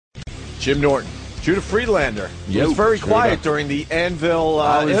Jim Norton. Judah Friedlander. He was very quiet during the Anvil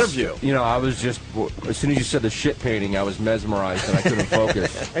interview. You know, I was just, as soon as you said the shit painting, I was mesmerized and I couldn't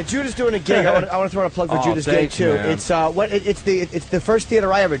focus. And Judah's doing a gig. I want to throw out a plug for Judah's gig, too. Man. It's it's the first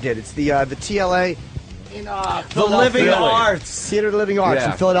theater I ever did. It's the TLA in The Living Arts. Theater of the Living Arts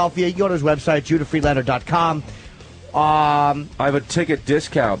in Philadelphia. You can go to his website, judahfriedlander.com. I have a ticket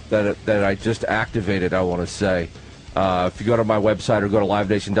discount that I just activated, I want to say. If you go to my website or go to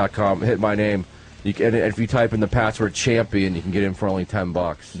livenation.com, hit my name. You can, and if you type in the password champion, you can get in for only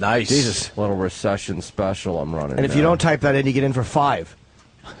 $10. Nice. Jesus. Little recession special I'm running. And if you don't type that in, you get in for $5.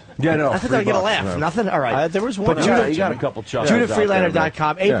 Yeah, no. I thought I'd get a laugh. No. Nothing? All right. There was one. But you got a couple chuckles.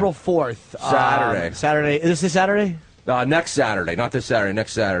 JudahFreelander.com, April 4th. Saturday. Is this Saturday? Next Saturday. Not this Saturday.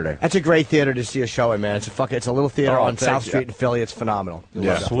 Next Saturday. That's a great theater to see a show in, man. It's a little theater on South you. Street in Philly. It's phenomenal.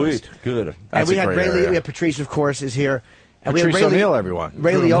 Yeah. Sweet. Good. And we had great Ray area. we had Patrice, of course, is here. And Patrice we had O'Neal, everyone.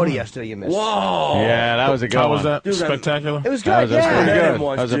 Ray Liotta yesterday, you missed. Whoa. Yeah, that was a good How one. was that? Dude, Spectacular? It was good, That's pretty yeah. good.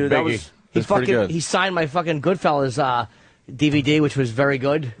 That was a Dude, biggie. He pretty good. he signed my fucking Goodfellas DVD, which was very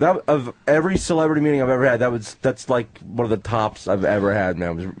good. That, of every celebrity meeting I've ever had, that's like one of the tops I've ever had,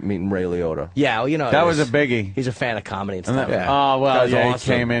 man, was meeting Ray Liotta. Yeah, well, you know. That was a biggie. He's a fan of comedy and And stuff. that- Oh, well, Guy's yeah,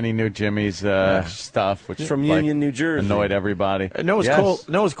 awesome. he came in, he knew Jimmy's stuff, which From like, Union, New Jersey. annoyed everybody. No, it was cool.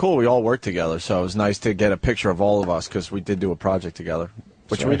 No, it was cool. We all worked together, so it was nice to get a picture of all of us because we did do a project together,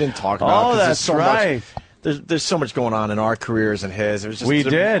 which we didn't talk about. Oh, 'cause there's that's so right. Much, there's so much going on in our careers and his. It was just We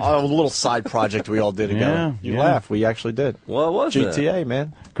did. a little side project we all did together. Yeah, You yeah. laugh. We actually did. What was GTA,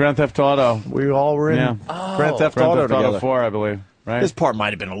 man. Grand Theft Auto. We all were in Yeah. Grand Theft Grand Auto Theft Auto together. 4, I believe. Right? This part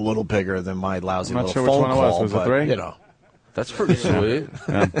might have been a little bigger than my lousy I'm not little sure which phone one it was. call, Was it but, 3? you know. That's pretty sweet.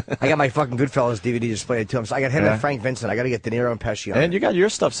 I got my fucking Goodfellas DVD displayed to him, so I got him and Frank Vincent. I got to get De Niro and Pesci on And it. you got your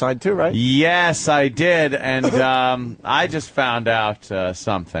stuff signed too, right? Yes, I did, and I just found out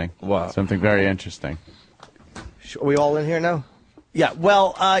something. Wow. Something very interesting. Are we all in here now? Yeah,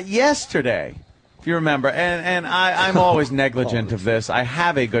 well, yesterday, if you remember, and I'm always negligent of this, I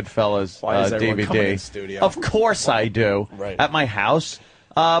have a Goodfellas Why is everyone coming in DVD. studio? Of course I do, Right. at my house,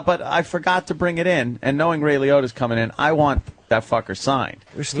 but I forgot to bring it in, and knowing Ray Liotta's coming in, I want that fucker signed.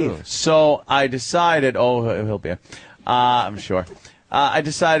 Where's Steve? So I decided, he'll be, I'm sure. I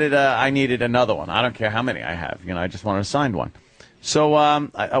decided I needed another one. I don't care how many I have, I just wanted a signed one. So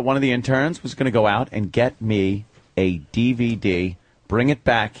one of the interns was going to go out and get me a DVD, bring it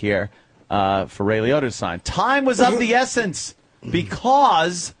back here for Ray Liotta to sign. Time was of the essence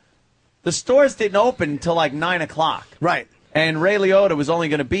because the stores didn't open until like 9 o'clock. Right. And Ray Liotta was only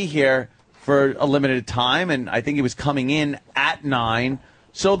going to be here for a limited time, and I think he was coming in at 9.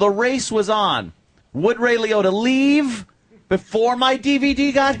 So the race was on. Would Ray Liotta leave before my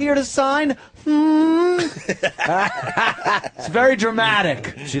DVD got here to sign? It's very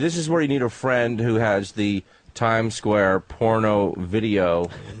dramatic. See, this is where you need a friend who has the Times Square porno video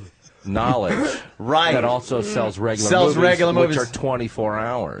knowledge. Right. That also sells regular movies, which are 24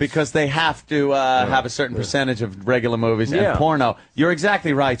 hours. Because they have to have a certain percentage of regular movies and porno. You're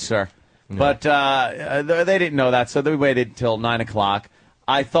exactly right, sir. But they didn't know that, so they waited till 9 o'clock.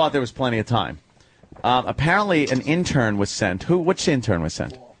 I thought there was plenty of time. Apparently, an intern was sent. Which intern was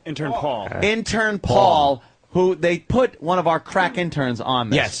sent? Intern Paul. Intern Paul, who they put one of our crack interns on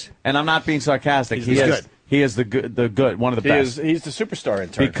this. Yes. And I'm not being sarcastic. He's good. He is the good, one of the best. He's the superstar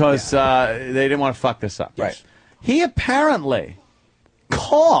intern. Because they didn't want to fuck this up. Right. He apparently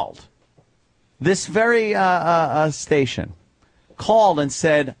called this very station, called and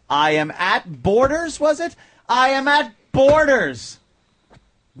said, I am at Borders, was it? I am at Borders.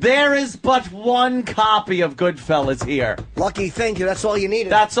 There is but one copy of Goodfellas here. Lucky thing, that's all you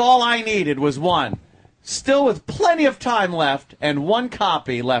needed. That's all I needed was one. Still with plenty of time left and one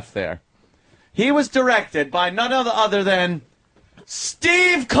copy left there. He was directed by none other than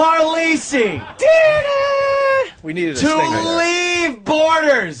Steve Carlisi. we needed a To stinger. leave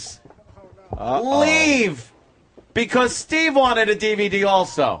Borders. Leave. Because Steve wanted a DVD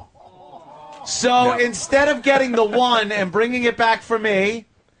also. So instead of getting the one and bringing it back for me,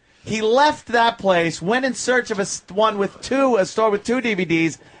 he left that place, went in search of a store with two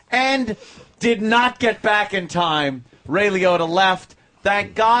DVDs, and did not get back in time. Ray Liotta left.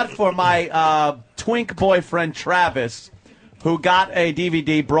 Thank God for my twink boyfriend, Travis, who got a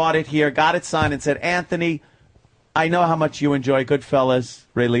DVD, brought it here, got it signed, and said, Anthony, I know how much you enjoy Goodfellas,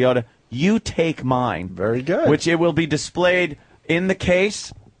 Ray Liotta. You take mine. Very good. Which it will be displayed in the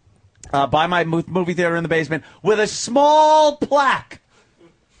case by my movie theater in the basement with a small plaque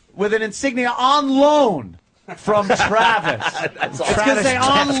with an insignia on loan from Travis. It's going to say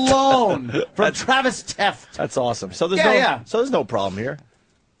on loan from Travis Teft. That's awesome. So there's Yeah. so there's no problem here.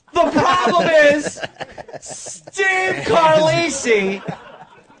 The problem is, Steve Carlisi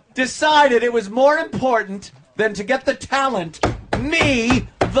decided it was more important than to get the talent, me,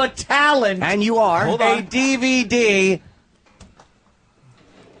 the talent, And you are. a DVD.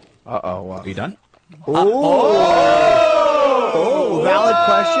 Are you done? Oh, valid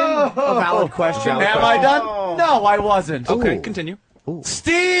question. A valid question. Am I done? No, I wasn't. Okay, continue.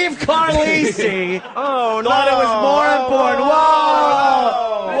 Steve Carlisi Oh, thought it was more important. Whoa!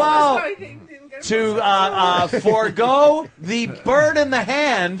 To forego the bird in the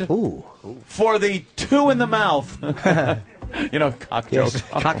hand for the two in the mouth. You know, cock joke. Yes,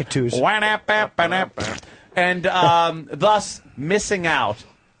 cockatoos. And thus missing out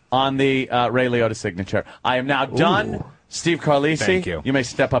on the Ray Liotta signature. I am now done. Steve Carlisi, Thank you. You may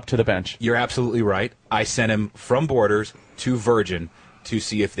step up to the bench. You're absolutely right. I sent him from Borders to Virgin to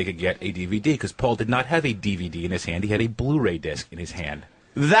see if they could get a DVD, because Paul did not have a DVD in his hand. He had a Blu-ray disc in his hand.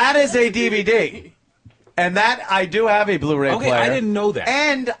 That is a DVD. And that, I do have a Blu-ray Okay, player. I didn't know that.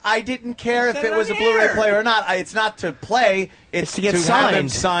 And I didn't care if it was a Blu-ray player or not. It's not to play. It's to get have him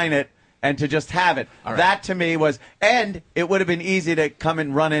signed. sign it and to just have it. All right. That, to me, was... And it would have been easy to come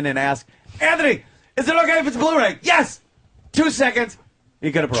and run in and ask, Anthony, is it okay if it's Blu-ray? Yes! 2 seconds.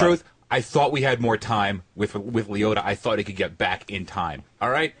 You could have brought Truth, I thought we had more time with Liotta. I thought he could get back in time. All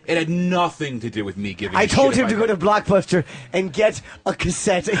right? It had nothing to do with me giving I a told shit him to if go to Blockbuster and get a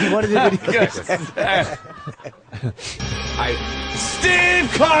cassette. He wanted a video cassette. Steve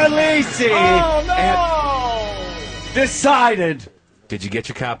Carlisi! Decided... Did you get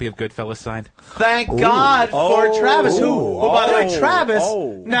your copy of Goodfellas signed? Thank God for Travis, who by the way, Travis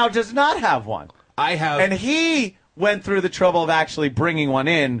now does not have one. I have. And he went through the trouble of actually bringing one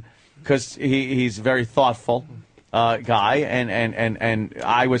in because he's a very thoughtful guy, and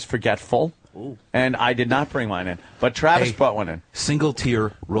I was forgetful, and I did not bring mine in. But Travis brought one in. Single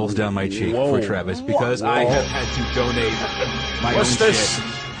tear rolls down my cheek for Travis because I have had to donate my own shit.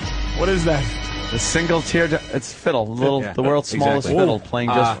 What is that? The single tier, it's fiddle, Yeah, the world's smallest exactly. fiddle, playing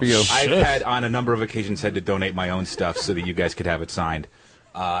just for you. I've had on a number of occasions had to donate my own stuff so that you guys could have it signed.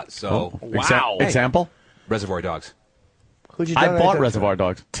 Example? Reservoir Dogs. Who'd you I donate bought that Reservoir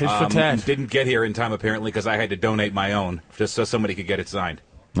Dogs. Tit for tat. Didn't get here in time apparently because I had to donate my own just so somebody could get it signed.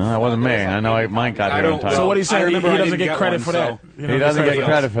 No, that wasn't me. I know mine got here on time. So what he's saying, he remember I doesn't didn't get credit one, for that. so- He doesn't get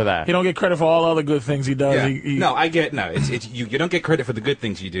credit for that. He don't get credit for all other good things he does. Yeah. He- It's you don't get credit for the good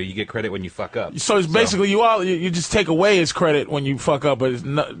things you do. You get credit when you fuck up. So it's basically you just take away his credit when you fuck up, but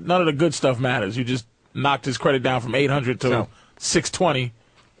none of the good stuff matters. You just knocked his credit down from 800 to 620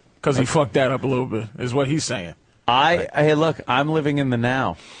 because he fucked that up a little bit. Is what he's saying. Hey, look, I'm living in the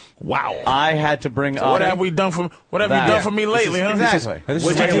now. Wow. I had to bring up. What have you done for me lately, huh? Exactly. This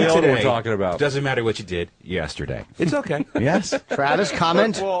What is you Ray do Liotta today we're talking about. Doesn't matter what you did yesterday. It's okay. Yes. Travis,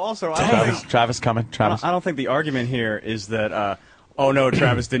 comment? Well, also, I don't, think, Travis coming. Travis. I don't think the argument here is that, oh no,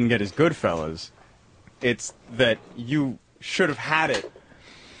 Travis didn't get his Goodfellas. It's that you should have had it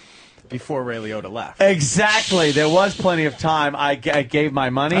before Ray Liotta left. Exactly. There was plenty of time. I gave my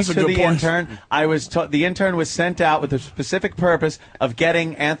money That's a to good the point. intern. The intern was sent out with the specific purpose of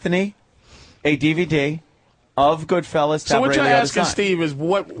getting Anthony a DVD of Goodfellas. So what Ray you're Liotta asking, signed. Steve, is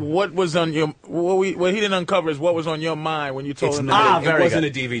what was on your what he didn't uncover is what was on your mind when you told him. It wasn't a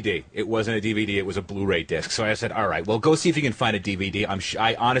DVD. It wasn't a DVD. It was a Blu-ray disc. So I said, all right, well, go see if you can find a DVD.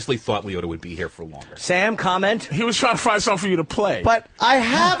 I honestly thought Liotta would be here for longer. Sam, comment? He was trying to find something for you to play. But I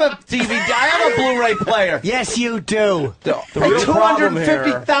have a DVD. I have a Blu-ray player. Yes, you do. Pay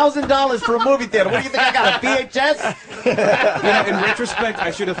 $250,000 for a movie theater. What do you think? I got a VHS? In retrospect,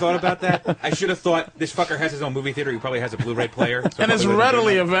 I should have thought about that. I should have thought this fucker has his own movie theater. He probably has a Blu-ray player. So and it's probably wasn't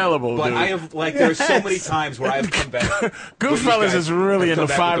readily doing that. available, But dude. I have there are so many times where I've come back. Goodfellas is really in the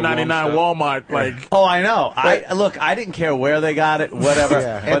 $5.99 Walmart, like Oh, I know. I didn't care where they got it,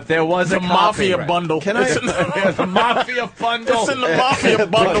 whatever. But there was the a mafia copy. bundle. Can I- It's in the, The mafia bundle. it's in the mafia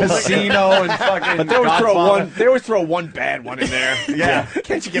bundle. Casino and fucking. But they always Godfather. throw one bad one in there. Yeah.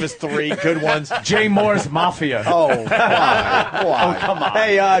 Can't you give us 3 good ones? Jay Moore's Mafia. Oh, why? Oh, come on.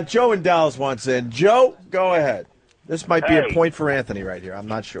 Hey, Joe in Dallas wants in. Joe, go ahead. This might be a Hey. point for Anthony right here. I'm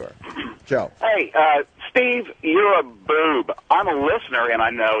not sure. Joe. Hey, Steve, you're a boob. I'm a listener, and I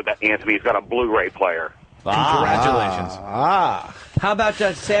know that Anthony's got a Blu-ray player. Congratulations. How about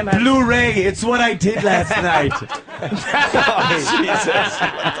Sam? Has, Blu-ray. It's what I did last night.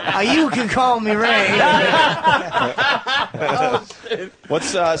 you can call me Ray. What's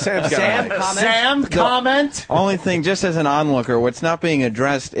Sam's got? Sam, on it? comment? Sam, comment. Only thing, just as an onlooker, what's not being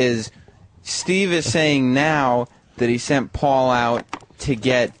addressed is Steve is saying now that he sent Paul out to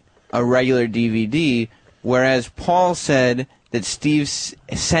get a regular DVD, whereas Paul said that Steve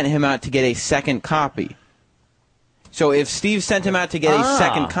sent him out to get a second copy. So if Steve sent him out to get a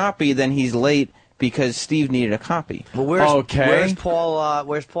second copy, then he's late because Steve needed a copy. Well, where's Paul?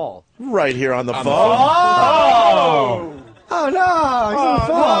 Where's Paul? Right here on the phone. Oh no! He's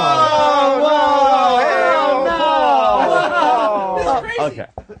on the phone. Okay.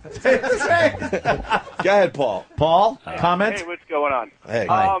 Go ahead, Paul. Paul, comment? Hey, what's going on? Hey.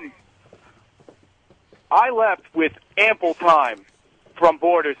 I left with ample time from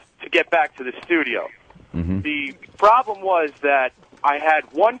Borders to get back to the studio. The problem was that I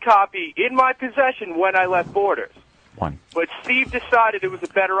had one copy in my possession when I left Borders. One. But Steve decided it was a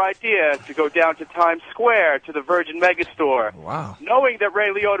better idea to go down to Times Square to the Virgin Megastore. Wow. Knowing that Ray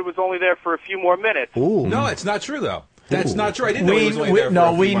Liotta was only there for a few more minutes. Ooh. No, it's not true, though. That's not true. I didn't know he was only there for a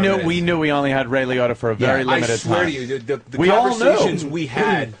few we more knew minutes. we knew we only had Ray Liotta for a very limited time. I swear to you, the we conversations all knew. we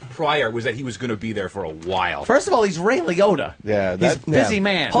had prior was that he was going to be there for a while. First of all, he's Ray Liotta. Yeah, he's a busy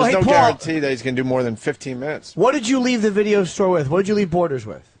man. There's Hey, no Paul. guarantee that he's going to do more than 15 minutes. What did you leave the video store with? What did you leave Borders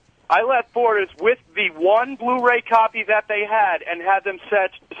with? I left Borders with the one Blu-ray copy that they had and had them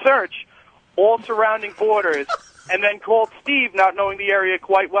search all surrounding Borders and then called Steve, not knowing the area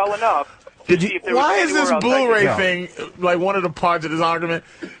quite well enough. Why is this Blu-ray thing like one of the parts of this argument?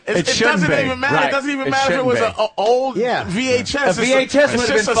 It doesn't even matter. Right. It doesn't even matter if it was an old VHS. A VHS would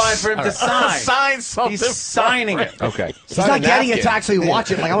have been fine for him to sign. Sign something. He's signing it. Okay. He's not getting it to actually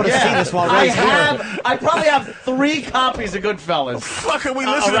watch it. Like, I want to see this while Ray's here. I probably have 3 copies of Goodfellas. Fucking we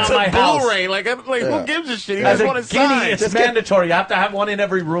listen around to my house. Blu-ray. Like who gives a shit? You As just a want to guinea, sign. it's mandatory. You have to have one in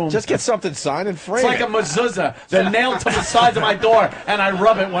every room. Just get something signed and frame It's like it. a mezuzah. They're nailed to the sides of my door, and I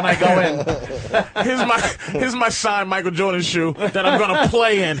rub it when I go in. Here's my signed Michael Jordan shoe that I'm going to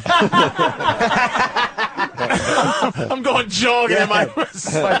play in. I'm going jogging in my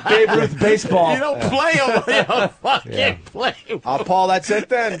like Babe Ruth baseball. You don't play them. You don't fucking play them. Paul, that's it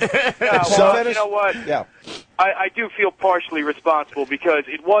then. Well, you know what? Yeah. I do feel partially responsible because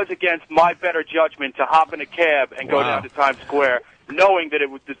it was against my better judgment to hop in a cab and go down to Times Square, knowing that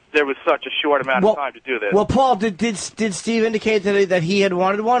there was such a short amount of time to do this. Well, Paul, did Steve indicate that he had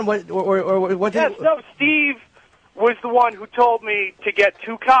wanted one? What Yes, no, Steve was the one who told me to get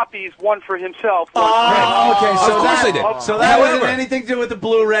 2 copies, one for himself. One for him. Okay, so Of course they did. So that wasn't anything to do with the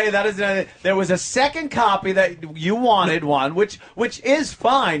Blu-ray. That isn't anything. There was a second copy that you wanted one, which is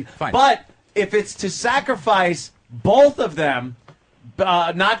fine. But if it's to sacrifice both of them,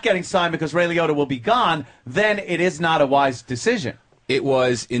 not getting signed because Ray Liotta will be gone, then it is not a wise decision. It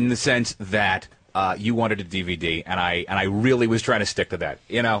was in the sense that you wanted a DVD, and I really was trying to stick to that.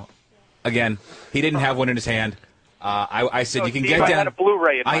 You know, again, he didn't have one in his hand. I said you can Steve, get I down. had a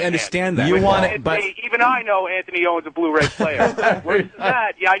Blu-ray in my I understand hand. that. You want it, but Even I know Anthony owns a Blu-ray player. Worse than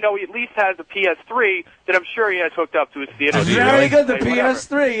that, I know he at least has a PS3 that I'm sure he has hooked up to his theater. Oh, do you very really? good. The Whatever.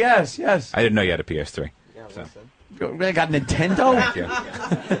 PS3, yes. I didn't know you had a PS3. They got Nintendo. Yeah.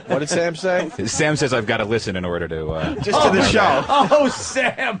 What did Sam say? Sam says I've got to listen in order to. Just to the show. Oh,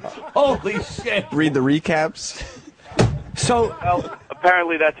 Sam! Holy shit! Read the recaps. So, Well,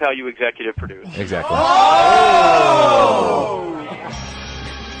 apparently that's how you executive produce. Exactly.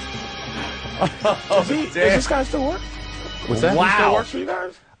 Does this guy still work? What's that? He still Wow! works for you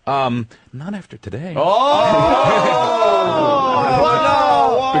guys? Not after today.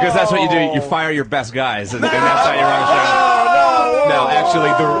 Because that's what you do. You fire your best guys, and that's how you run a show. No, actually,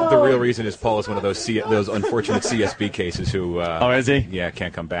 the real reason is Paul is one of those unfortunate CSB cases who. Is he? Yeah,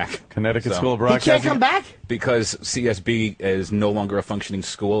 can't come back. Connecticut So- School of he Broadcasting. can't come back? Because CSB is no longer a functioning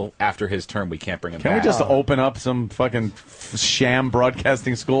school after his term. We can't bring him Can we back. just open up some fucking sham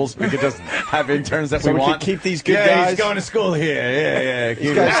broadcasting schools? We could just have interns that So we we want. could keep these good yeah, guys? he's going to school here. Yeah.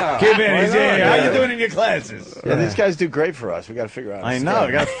 Keep, guys- keep in. Why He's not? here. How Yeah. you doing in your classes? Yeah, these guys do great for us. We got to figure out. I know.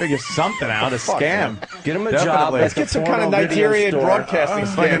 We got to figure something out. A Fuck, scam. Get him a Definitely. job. Let's get some kind of Nigerian broadcasting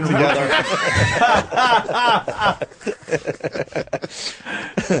scam together.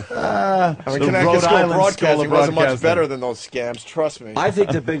 I mean, Connecticut Rhode School of Island Broadcasting School of wasn't much Broadcasting. better than those scams. Trust me. I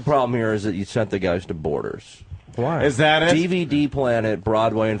think the big problem here is that you sent the guys to Borders. Why? Is that it? DVD Planet,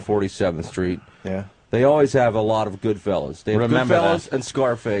 Broadway, and 47th Street. Yeah. They always have a lot of Goodfellas. They have Remember Goodfellas that. and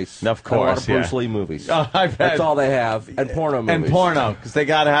Scarface. Of and a lot course, of Bruce yeah. Lee movies. Oh, I bet. That's all they have. And porno movies. And porno, because they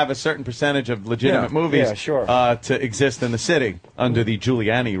got to have a certain percentage of legitimate Yeah. movies Yeah, sure. to exist in the city under the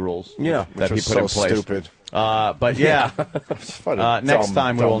Giuliani rules Yeah. that he Which put in was so place. stupid. But yeah, It's funny. next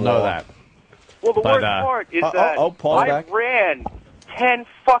time we will know that. Well, the But, worst part is that Paul's I back. ran 10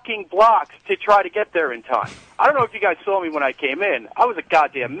 fucking blocks to try to get there in time. I don't know if you guys saw me when I came in. I was a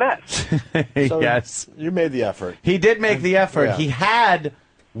goddamn mess. So Yes. You made the effort. He did make the effort. Yeah. He had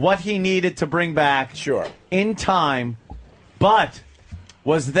what he needed to bring back Sure. in time but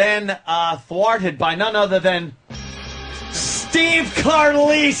was then thwarted by none other than Steve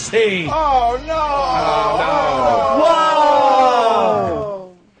Carlisi. Oh, no.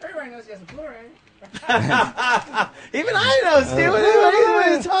 Whoa! Everybody knows he has a Blu-ray. Even I know, Steve. What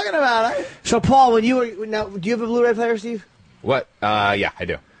are you talking about? So, Paul, when you were now, do you have a Blu-ray player, Steve? What? Yeah, I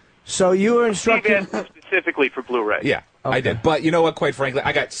do. So you were Steve instructed asked specifically for Blu-ray. Yeah, I did. But you know what? Quite frankly,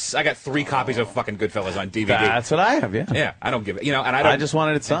 I got 3 copies of fucking Goodfellas on DVD. That's what I have. Yeah. Yeah, I don't give it. You know, and I don't. I just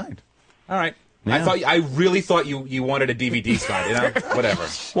wanted it signed. All right. Yeah. I really thought you wanted a DVD signed. You know, whatever.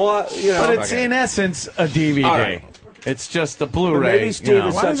 Well, you know, But it's in essence a DVD. All right. It's just a but Blu-ray. maybe Steve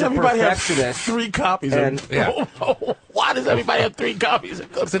is Why does such a everybody have perfectionist. 3 copies? And- Yeah. Why does everybody have 3 copies?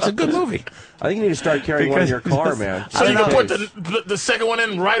 Because It's a good movie. I think you need to start carrying one in your car, man. So you can put the second one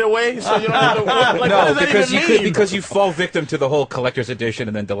in right away, so you don't have to. Like, what does that because even you mean? because you fall victim to the whole collector's edition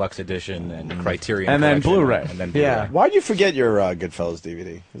and then deluxe edition and Criterion And then collection Blu-ray. and then Blu-ray. Yeah. Why'd you forget your Goodfellas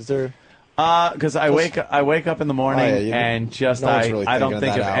DVD? Is there? Because I wake up in the morning Oh, yeah, and just no one's really I don't thinking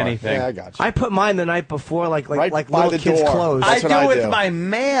think of that hour. anything. Yeah, I got you. I put mine the night before, like Right by little the kids' door. clothes. That's what I with do. my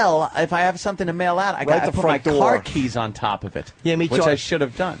mail. If I have something to mail out, I Right got to the put my front car door. keys on top of it. Yeah, me too. Which I should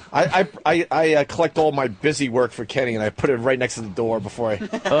have done. I collect all my busy work for Kenny, and I put it right next to the door before I.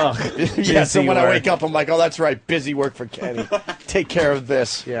 Ugh. Yeah, so Busy when I work. wake up, I'm like, oh, that's right, busy work for Kenny. Take care of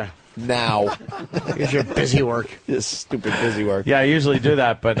this. Yeah. Now. It's your busy work. This stupid busy work. Yeah, I usually do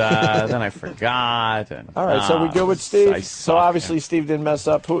that, but then I forgot. And, All right, so we go with I Steve. suck, So obviously Steve didn't mess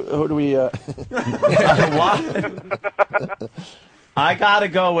up. Who do we? What? I got to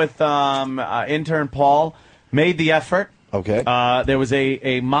go with intern Paul. Made the effort. Okay. There was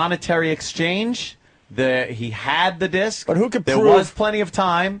a monetary exchange. He had the disc. But who could There prove? was plenty of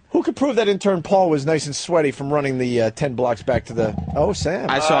time. Who could prove that intern Paul was nice and sweaty from running the 10 blocks back to the? Oh, Sam.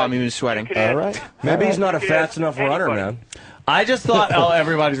 I saw him. He was sweating. All right. Maybe he's not a You could fast ask enough runner, anybody. man. I just thought, oh,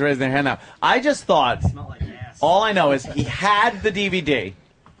 everybody's raising their hand now. I just thought, all I know is he had the DVD.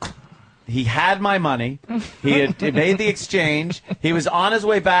 He had my money. He made the exchange. He was on his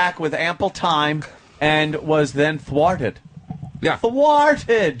way back with ample time and was then thwarted. Yeah.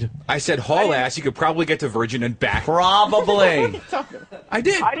 Thwarted. I said haul ass. You could probably get to Virgin and back. Probably. I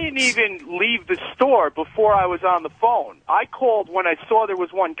did. I didn't even leave the store before I was on the phone. I called when I saw there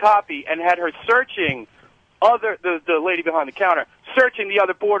was one copy and had her searching the lady behind the counter, searching the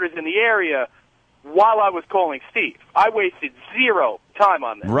other boarders in the area while I was calling Steve. I wasted 0 time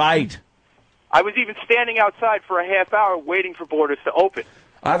on this. Right. I was even standing outside for a half hour waiting for boarders to open.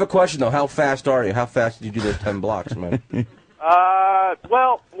 I have a question, though. How fast are you? How fast did you do those 10 blocks, man?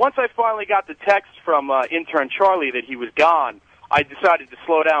 Well, once I finally got the text from intern Charlie that he was gone, I decided to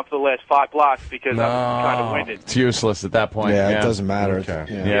slow down for the last 5 blocks because I was kind of winded. It's useless at that point. Yeah, it doesn't matter. Okay.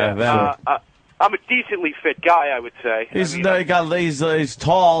 Yeah, then. I'm a decently fit guy, I would say. He's, I mean, he's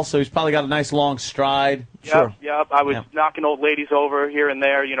tall, so he's probably got a nice long stride. Yep. I was knocking old ladies over here and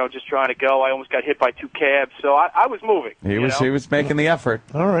there, just trying to go. I almost got hit by 2 cabs, so I was moving. He was making the effort.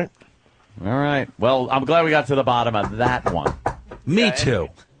 All right. All right. Well, I'm glad we got to the bottom of that one. Me too.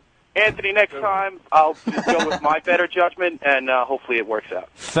 Anthony, next time I'll just go with my better judgment, and hopefully it works out.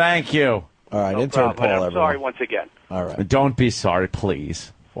 Thank you. All right, No intern problem. Paul, And I'm everyone. sorry once again. All right. Don't be sorry,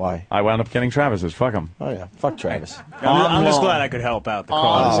 please. Why? I wound up getting Travis's. Fuck him. Oh, yeah. Fuck Travis. I'm just loan. glad I could help out the On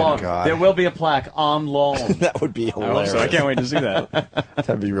cause. Oh, loan. God. There will be a plaque on loan. That would be I hope hilarious. so. I can't wait to see that.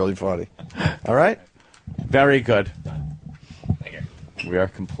 That'd be really funny. All right. Very good. We are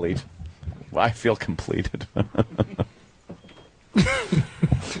complete. Well, I feel completed.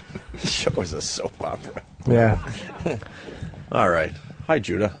 Show is a soap opera. Yeah. All right. Hi,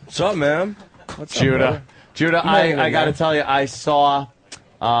 Judah. What's up, man? What's Judah. Judah, I got to tell you, I saw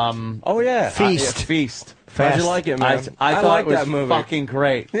Oh, yeah. Feast. Feast. How'd you like it, man? I thought like it was that movie. fucking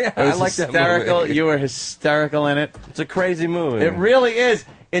great. Yeah, it was I like that hysterical. movie. You were hysterical in it. It's a crazy movie. It really is.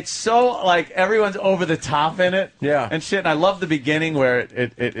 It's so like everyone's over the top in it, Yeah. and shit. And I love the beginning where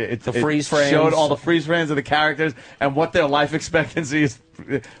it freeze frames. showed all the freeze frames of the characters and what their life expectancy is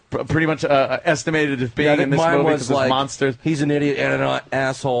pretty much estimated as being I think in this mine movie was because it's like, monsters. He's an idiot and an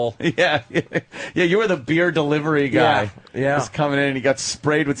asshole. Yeah, yeah. You were the beer delivery guy. Yeah. Just coming in and he got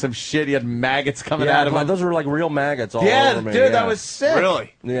sprayed with some shit. He had maggots coming Yeah, out of him. those were like real maggots all Yeah, over me. dude, that was sick.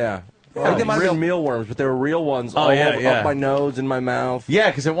 Really? Yeah. I think they might have been mealworms, but they were real ones all over, up my nose and my mouth. Yeah,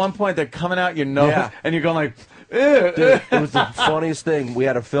 because at one point they're coming out your nose, Yeah. and you're going like, Dude, it was the funniest thing. We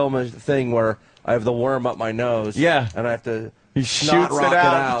had to film a thing where I have the worm up my nose. Yeah. And I have to he snot shoots rocket it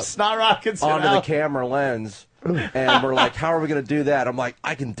out. out Snot rockets it onto out. the camera lens. And we're like, how are we going to do that? I'm like,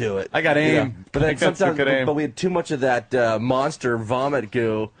 I can do it. I got aim. Yeah. But I then got some sometimes, good aim. but we had too much of that monster vomit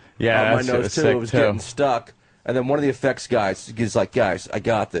goo Yeah, on my that shit nose was too. sick, It was too. getting stuck. And then one of the effects guys is like, guys, I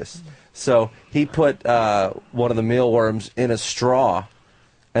got this. So he put one of the mealworms in a straw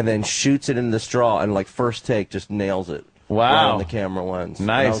and then shoots it in the straw and, like, first take, just nails it. Wow. Right on the camera lens. Nice.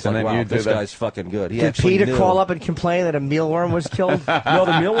 And, I was like, then wow, you this do guy's fucking good. He Did actually Peter knew. call up and complain that a mealworm was killed? No,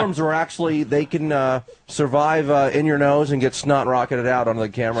 the mealworms were actually, they can survive in your nose and get snot rocketed out onto the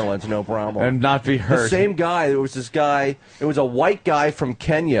camera lens, no problem. and not be The hurt. same guy, there was this guy, it was a white guy from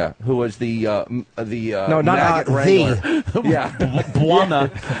Kenya who was the No, not maggot wrangler. Yeah. Buana.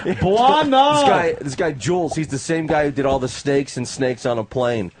 This guy Jules, he's the same guy who did all the steaks and snakes on a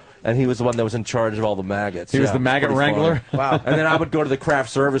plane. And he was the one that was in charge of all the maggots. He was the it's maggot pretty wrangler? funny. Wow. And then I would go to the craft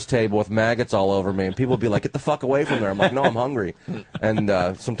service table with maggots all over me, and people would be like, get the fuck away from there. I'm like, no, I'm hungry. And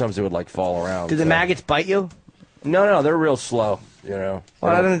sometimes they would, like, fall around. Did the maggots bite you? No, they're real slow, you know.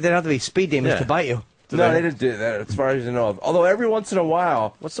 Well, they don't have to be speed demons to bite you. No, they didn't do that, as far as I know of. Although every once in a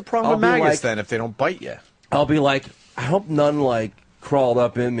while... What's the problem with maggots, then, if they don't bite you? I'll be like, I hope none, like, crawled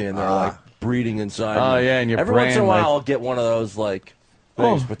up in me and they're, like, breeding inside me. Oh, yeah, and your every brain, once in a while, like- I'll get one of those, like...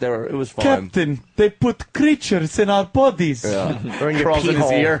 things, but it was fine. Captain, they put creatures in our bodies. Yeah. Or in your Crawls in his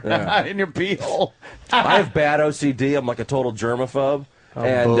pee-hole. ear. Yeah. In your pee hole. I have bad OCD. I'm like a total germaphobe.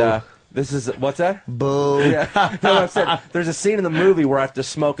 And this is... What's that? Boo. Yeah. No, I said, there's a scene in the movie where I have to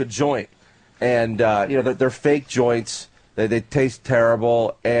smoke a joint. And, you know, they're fake joints. They taste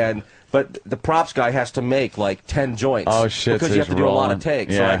terrible. But the props guy has to make, like, 10 joints. Oh, shit, Because so you have to he's do a lot rolling. of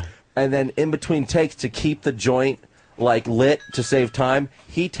takes. Yeah. So and then in between takes, to keep the joint, like, lit to save time,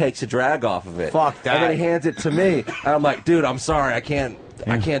 he takes a drag off of it. Fuck that. And then he hands it to me. And I'm like, dude, I'm sorry. I can't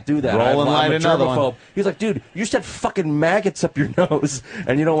do that. Roll and I'm light a another germaphobe. one. He's like, dude, you just had fucking maggots up your nose,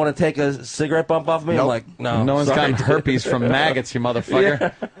 and you don't want to take a cigarette bump off of me? I'm like, no. No one's sorry, gotten dude. herpes from maggots, you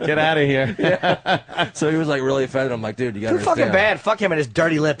motherfucker. Get out of here. So he was like really offended. I'm like, dude, you got to Too fucking bad. Fuck him and his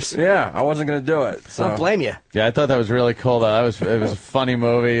dirty lips. Yeah, I wasn't gonna do it. So. Don't blame you. Yeah, I thought that was really cool, though. It was a funny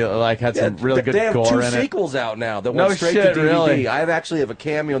movie. Like, had some really good they have gore 2 in it. sequels out now that No went straight shit, to DVD. really? I actually have a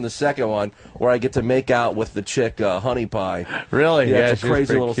cameo in the second one where I get to make out with the chick, Honey Pie. Really? Yeah, Yeah, it's a she was crazy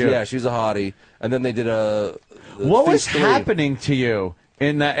pretty little. cute. Yeah, she's a hottie. And then they did What was Feast 3. happening to you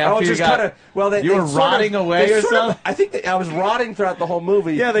in that I after was you just got? kind of well. You were rotting away they or sort of- something? I think I was rotting throughout the whole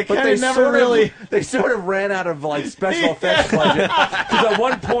movie. Yeah, they but kinda never sort really- They sort of ran out of like special effects budget because at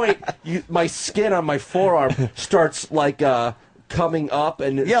one point my skin on my forearm starts like coming up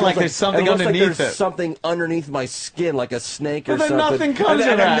and it Yeah, feels like there's something it looks underneath like there's it. something underneath my skin, like a snake or But then something. nothing comes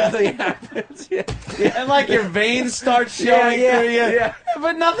and of then that. nothing happens. Yeah. And like your veins start showing Yeah, through you. yeah.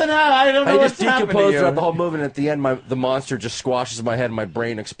 But nothing happened. I don't know I what's just happening to decomposed you. throughout the whole movie, and at the end, the monster just squashes my head, and my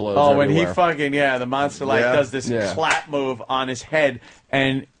brain explodes. Oh, when he everywhere. fucking the monster does this Yeah. clap move on his head,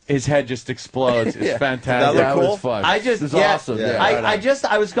 and his head just explodes. It's Yeah. fantastic. That was fun. I just It was awesome. Yeah. Yeah.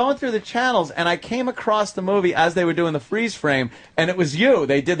 I was going through the channels and I came across the movie as they were doing the freeze frame, and it was you.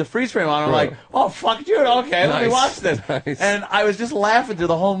 They did the freeze frame on. I'm Right. like, oh fuck, dude. Okay, let me Nice. watch this. Nice. And I was just laughing through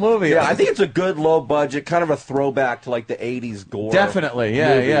the whole movie. Yeah, I think it's a good low budget, kind of a throwback to like the '80s gore. Definitely,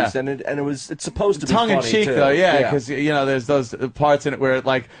 yeah, movies. yeah. And it's supposed to be tongue in funny, cheek too. though, yeah, because there's those parts in it where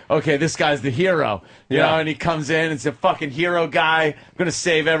like, okay, this guy's the hero, you Yeah. know, and he comes in, it's a fucking hero guy, gonna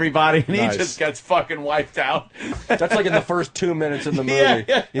save everybody, and Nice. he just gets fucking wiped out. That's like in the first 2 minutes of the movie. Yeah,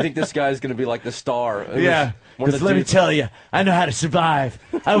 yeah. You think this guy's going to be like the star? It was Yeah, one of because the let me dudes- tell you, I know how to survive.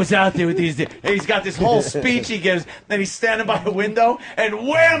 I was out there with these. And he's got this whole speech he gives. Then he's standing by a window, and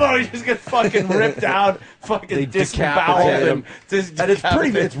whammo, he just gets fucking ripped out, They fucking decapitate disemboweled, him.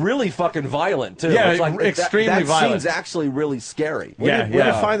 And it's really fucking violent too. Yeah, it's like extremely that violent. scene's actually really scary. Where did you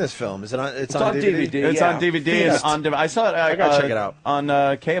find this film? Is it on? It's on DVD. It's yeah. on DVD and on. I saw it. I gotta check it out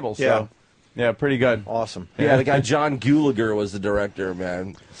on cable. So yeah, pretty good. Awesome. Yeah, the guy John Gallagher was the director.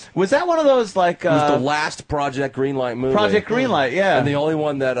 Man, Was that one of those like? it was the last Project Greenlight movie. Project Greenlight, yeah. and the only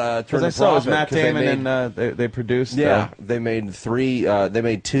one that turned I a saw it was profit, Matt 'cause they Damon, made- and they produced. Yeah, they made 3. They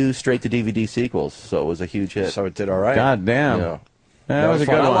made 2 straight to DVD sequels, so it was a huge hit. So it did all right. God damn. Yeah. That was a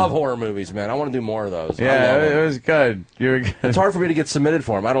fun. good I one. love horror movies, man. I want to do more of those. I Yeah, love them. it was good. You were good. It's hard for me to get submitted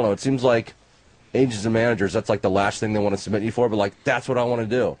for them. I don't know. It seems like agents and managers, that's like the last thing they want to submit you for, but like that's what I want to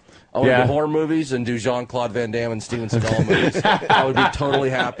do. I want to Yeah. do horror movies and do Jean-Claude Van Damme and Steven Seagal movies. I would be totally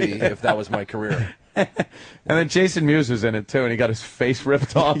happy if that was my career. And then Jason Mewes was in it too, and he got his face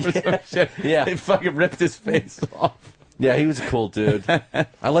ripped off or some shit. Yeah. They fucking ripped his face off. Yeah, he was a cool dude.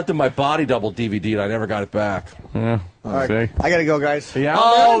 I left him my Body Double DVD and I never got it back. Yeah. All right, I gotta go, guys. Yeah.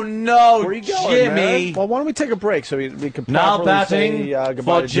 Oh no, Where you going, Jimmy! man? Well, why don't we take a break so we can Now properly batting say goodbye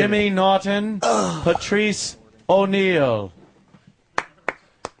for to Jimmy Norton, Patrice O'Neill.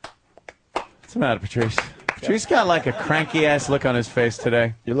 What's the matter, Patrice? He's got like a cranky ass look on his face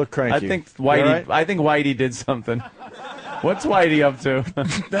today. You look cranky. I think Whitey. You all right? I think Whitey did something. What's Whitey up to?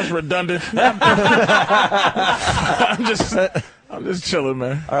 That's redundant. I'm just chilling,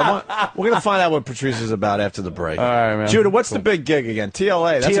 man. All right, we're going to find out what Patrice is about after the break. All right, man. Judah, what's the big gig again?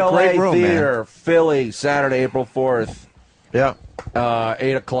 TLA. That's TLA a great room, Theater, man. Philly, Saturday, April 4th. Yeah.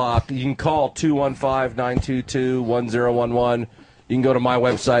 8 o'clock. You can call 215-922-1011. You can go to my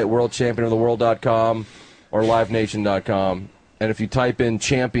website, worldchampionoftheworld.com or livenation.com. And if you type in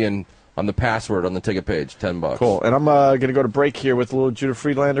champion on the password on the ticket page, $10. Cool. And I'm going to go to break here with a little Judah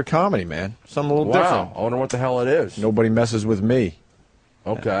Friedlander comedy, man. Something a little different. I wonder what the hell it is. Nobody messes with me.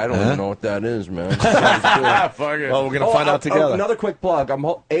 Okay, I don't even know what that is, man. Fuck it. Well, we're going to find out together. Another quick plug.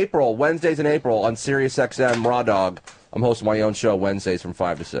 Wednesdays in April on Sirius XM Raw Dog. I'm hosting my own show Wednesdays from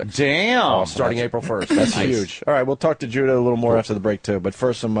 5 to 6. Damn. Starting April 1st. That's huge. All right, we'll talk to Judah a little more after the break, too. But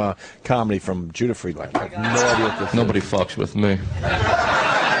first, some comedy from Judah Friedlander. I have no idea what this Nobody fucks with me.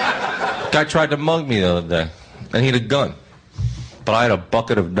 Guy tried to mug me the other day, and he had a gun. But I had a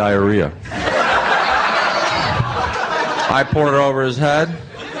bucket of diarrhea. I poured it over his head.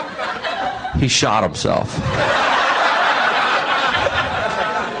 He shot himself.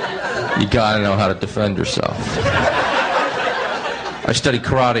 You gotta know how to defend yourself. I studied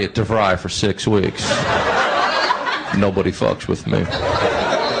karate at DeVry for 6 weeks. Nobody fucks with me.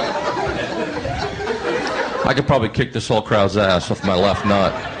 I could probably kick this whole crowd's ass with my left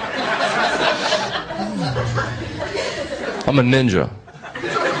nut. I'm a ninja.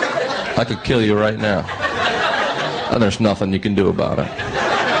 I could kill you right now. And there's nothing you can do about it.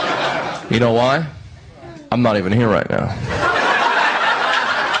 You know why? I'm not even here right now.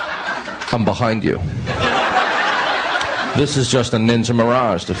 I'm behind you. This is just a ninja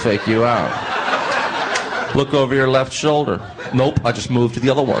mirage to fake you out. Look over your left shoulder. Nope, I just moved to the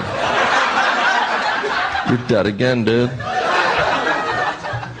other one. You're dead again, dude.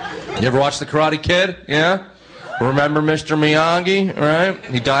 You ever watch The Karate Kid? Yeah? Remember Mr. Miyagi, right?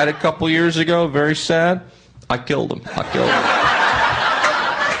 He died a couple years ago, very sad. I killed him.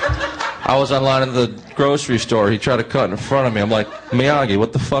 I was online at the grocery store. He tried to cut in front of me. I'm like, Miyagi,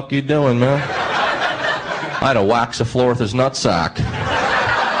 what the fuck you doing, man? I had to wax the floor with his nutsack.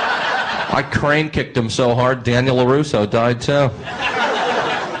 I crane kicked him so hard, Daniel LaRusso died too.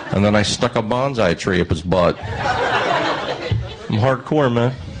 And then I stuck a bonsai tree up his butt. I'm hardcore,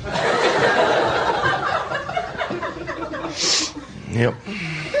 man. Yep.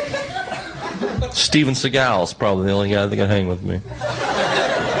 Steven Seagal's probably the only guy that can hang with me.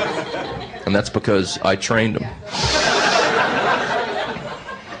 And that's because I trained him.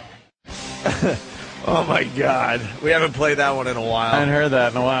 Oh, my God. We haven't played that one in a while. I haven't heard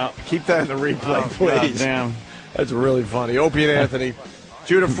that in a while. Keep that in the replay, please. God damn. That's really funny. Opie and Anthony,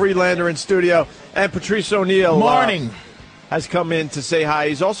 Judah Friedlander in studio, and Patrice O'Neill. Morning. Has come in to say hi.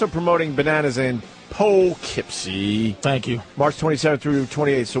 He's also promoting Bananas in Poughkeepsie. Thank you. March 27th through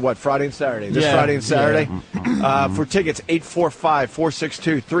 28th. So what, Friday and Saturday? This Yeah. Friday and Saturday? For tickets,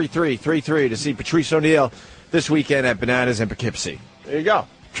 845-462-3333 to see Patrice O'Neill this weekend at Bananas in Poughkeepsie. There you go.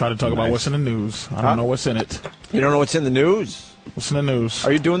 Try to talk about what's in the news. I don't know what's in it. You don't know what's in the news? What's in the news?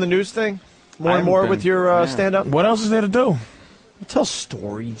 Are you doing the news thing more and more with your stand-up? What else is there to do? Tell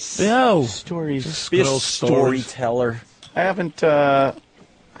stories. Yo. Stories. Just Be a good old stories. storyteller. I haven't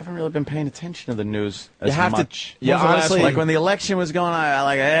really been paying attention to the news as You have much. to. Yeah, When's the last honestly, one? Like when the election was going on, I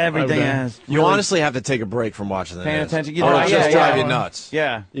like everything. Okay. has you really honestly have to take a break from watching the paying news. attention. Or Yeah, it'll just yeah, drive yeah. you nuts.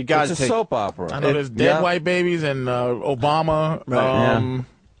 Yeah. You got to It's a take. soap opera. I know there's dead yeah. white babies and Obama Right.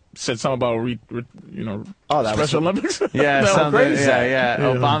 said something about Oh, that was Special Olympics. Yeah, How something, great is that? yeah.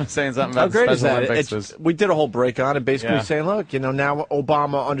 Obama saying something How about great the is Special that? Olympics was. We did a whole break on it, basically Yeah. saying, look, now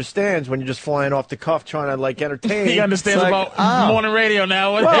Obama understands when you're just flying off the cuff trying to like entertain. He understands It's like, about morning radio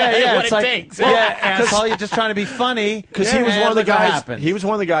now. What, Yeah, what it's it like, takes. yeah, asshole, you're just trying to be funny. Because he was one of the look what guys. happened. He was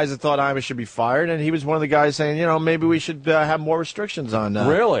one of the guys that thought Amos should be fired, and he was one of the guys saying, maybe we should have more restrictions on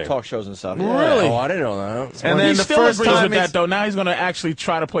Really? talk shows and stuff. Really? Oh, I didn't know that. And He then the still first agrees time with that, though. Now he's going to actually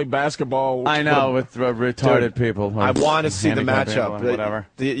try to play basketball. I know, with retarded Dude, people. I want to see the handicapped matchup. people, whatever.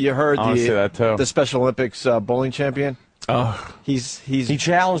 You heard I wanna see that, too. the Special Olympics bowling champion. Oh, He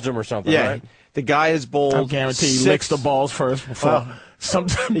challenged him or something, yeah. right? The guy is bowled. I guarantee he licks the balls first before.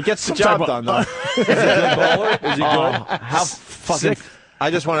 He gets the some job type done, of- though. Is he a good bowler? Is he good? How fucking... I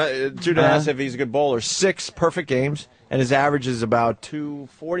just want to. Judah asked if he's a good bowler. 6 perfect games, and his average is about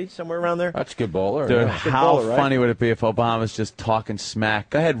 240, somewhere around there. That's a good bowler. Dude, yeah. Good how bowler, right? funny would it be if Obama's just talking smack?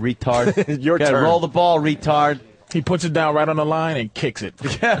 Go ahead, retard. Your Go ahead, turn. roll the ball, retard. He puts it down right on the line and kicks it.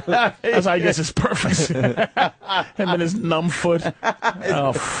 That's how he gets his perfect. Him and his numb foot.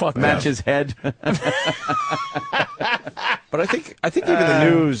 Oh, fuck Match that. his head. But I think even the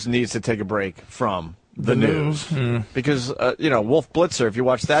news needs to take a break from the news. Because, Wolf Blitzer, if you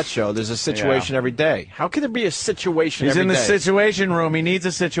watch that show, there's a situation every day. How can there be a situation He's every in the day? situation room. He needs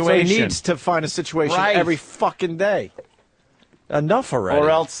a situation. So he needs to find a situation every fucking day. Enough already. Or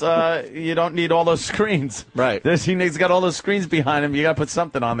else you don't need all those screens. Right. He's got all those screens behind him. You got to put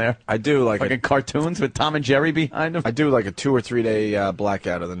something on there. I do like fucking cartoons with Tom and Jerry behind him. I do like a 2 or 3 day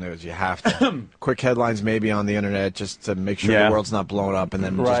blackout of the news. You have to. Quick headlines maybe on the internet just to make sure the world's not blown up, and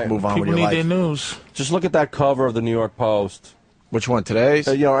then just move on with your life. People need their news. Just look at that cover of the New York Post. Which one, today's?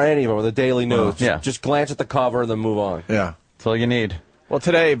 Or any of them, or the Daily News. Yeah. Just glance at the cover and then move on. Yeah. That's all you need. Well,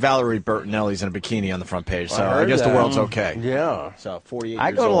 today, Valerie Bertinelli's in a bikini on the front page, so I guess the world's okay. Yeah. So, 48 I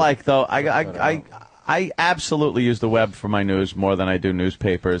years go to old. I absolutely use the web for my news more than I do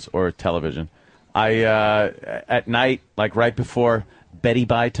newspapers or television. At night, like right before Betty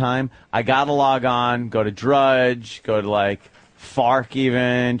Bye time, I gotta log on, go to Drudge, go to Fark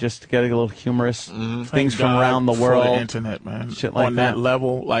even, just to get a little humorous things Thank from God around the for world. the internet, man. Shit like on that. that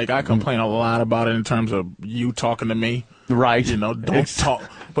level, I complain a lot about it in terms of you talking to me. Right. Don't talk.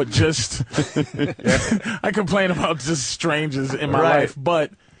 But just, I complain about just strangers in my Right. life.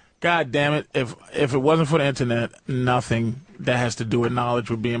 But, God damn it, if it wasn't for the internet, nothing that has to do with knowledge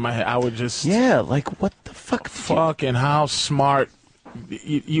would be in my head. I would just. Yeah, what the fuck? Fucking how smart.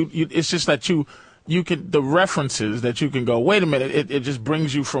 It's just that you can, the references that you can go, wait a minute, it just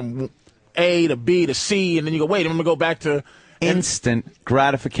brings you from A to B to C, and then you go, wait, I'm going to go back to. Instant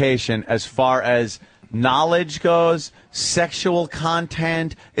gratification as far as knowledge goes, sexual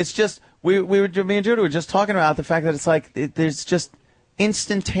content. It's just me and Judah were just talking about the fact that it's there's just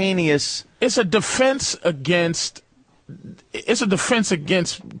instantaneous. It's a defense against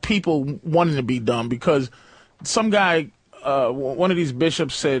people wanting to be dumb, because some guy, one of these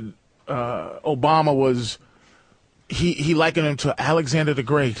bishops said Obama was he likened him to Alexander the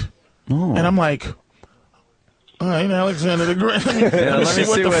Great, and I'm like. All right, Alexander the Great. Let me see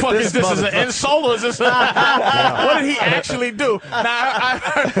what the fuck is this? Is an insult or is this? What did he actually do? Now,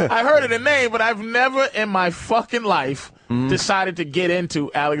 I heard of the name, but I've never in my fucking life decided to get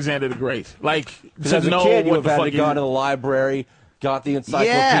into Alexander the Great. Because To as a know kid, you what have the had fuck to he go to the library, got the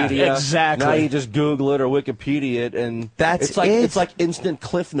encyclopedia. Yeah, exactly. Now you just Google it or Wikipedia it, and That's it's like instant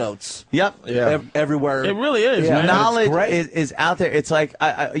Cliff Notes. Yep. Everywhere. It really is. Yeah. Man. Knowledge is out there. It's like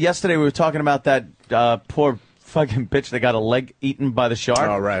yesterday we were talking about that poor fucking bitch that got a leg eaten by the shark.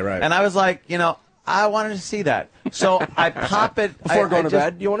 Oh, right. And I was like, I wanted to see that. So I pop it. Before going to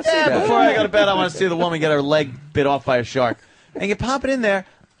bed, you want to see that? Yeah, before I go to bed, I want to see the woman get her leg bit off by a shark. And you pop it in there,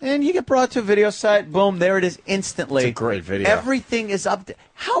 and you get brought to a video site. Boom, there it is instantly. It's a great video. Everything is up.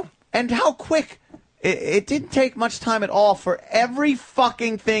 How quick. It didn't take much time at all for every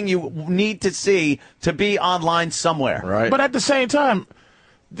fucking thing you need to see to be online somewhere. Right. But at the same time,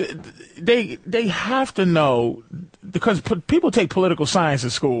 they have to know, because people take political science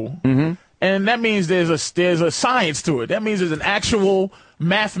at school, and that means there's a science to it. That means there's an actual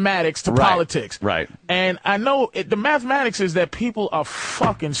mathematics to politics. Right. And I know the mathematics is that people are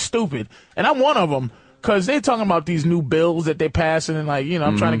fucking stupid, and I'm one of them, because they're talking about these new bills that they're passing, and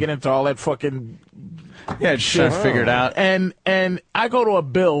I'm trying to get into all that fucking shit figured out. And I go to a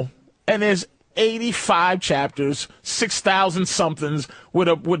bill, and there's 85 chapters, 6,000 somethings with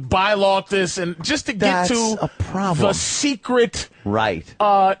bylaw this, and just to get to a problem. The secret, Right.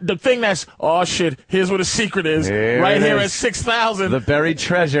 the thing that's, oh shit, here's what the secret is, right here at 6,000. The buried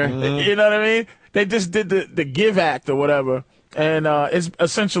treasure. You know what I mean? They just did the Give Act or whatever, and it's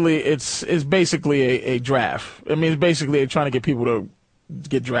essentially it's basically a draft. I mean, it's basically trying to get people to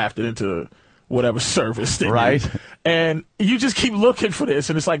get drafted into whatever service they Right. need. And you just keep looking for this,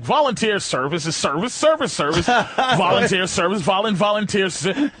 and it's like volunteer service is service, volunteer service, volunteer.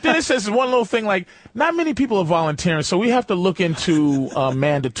 Then it says one little thing like, not many people are volunteering, so we have to look into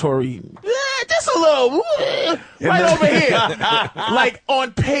mandatory. Just a little right over here, like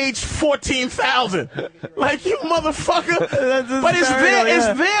on page 14,000. Like, you motherfucker! But it's there.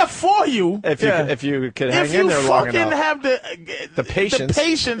 Yeah. It's there for you. If you could hang If in you there long fucking enough. have the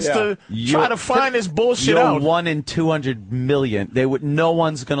patience to You're- try to find this bullshit You're out. 1 in 200 million. No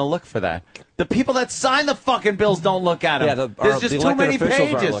one's going to look for that. The people that sign the fucking bills don't look at them. Yeah, There's just the too elected many officials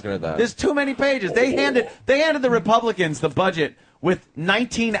aren't pages. looking at that. There's too many pages. They handed the Republicans the budget with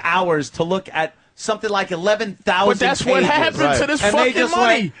 19 hours to look at something like 11,000 But that's what pages. happened to this and they fucking just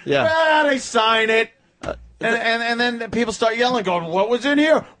money. Went, they sign it. And then people start yelling, going, "What was in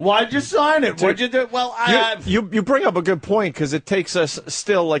here? Why'd you sign it? What'd you do?" Well, you bring up a good point because it takes us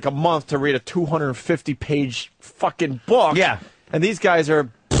still like a month to read a 250-page fucking book. Yeah, and these guys have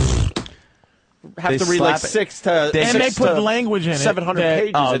to read like they put language in 700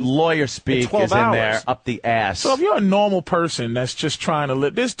 it. pages. Lawyer speak is in there up the ass. So if you're a normal person that's just trying to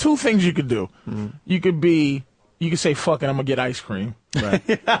live, there's two things you could do. You could say, "Fuck it, I'm gonna get ice cream." Right.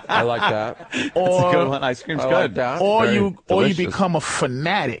 I like that. That's a good one. Ice cream's good. Like that. Or Very you delicious. become a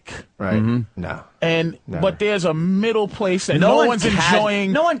fanatic. Right. No. But there's a middle place that no one's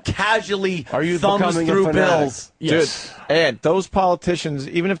enjoying. No one casually Are you thumbs becoming a through fanatic? bills. Yes. Dude, and those politicians,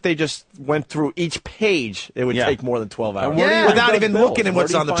 even if they just went through each page, it would take more than 12 hours. Yeah. Without even looking at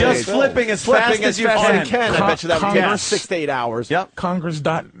what's on the page. Just flipping as fast as you can. I bet you that would take Congress- 6 to 8 hours. Yep.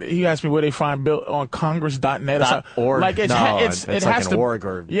 He asked me where they find bill on Congress.net. .org. Like it it's has like to. an org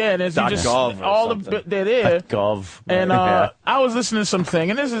or Yeah, and it's just .gov or all something. of they're there. Gov. And I was listening to something,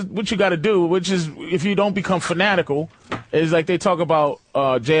 and this is what you got to do, which is if you don't become fanatical, is like they talk about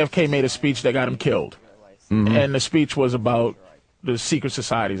JFK made a speech that got him killed, and the speech was about the secret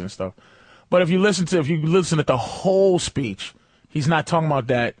societies and stuff. But if you listen to the whole speech, he's not talking about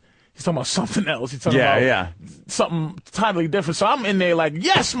that. He's talking about something else. He's talking about something totally different. So I'm in there like,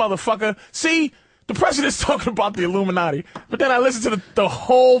 yes, motherfucker. See, the president's talking about the Illuminati. But then I listen to the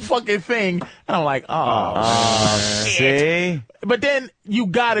whole fucking thing, and I'm like, see? But then you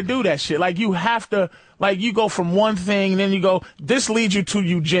got to do that shit. Like, you have to, like, you go from one thing, and then you go, this leads you to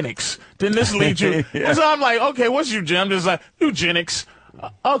eugenics. Then this leads you. And so I'm like, okay, what's eugenics? I'm just like, eugenics.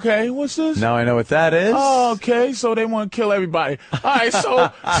 Okay, what's this? Now I know what that is. Oh, okay, so they want to kill everybody. All right,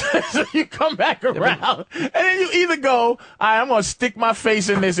 so you come back around, and then you either go, all right, I'm going to stick my face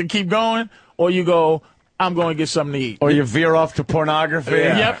in this and keep going, or you go, I'm going to get something to eat. Or you veer off to pornography.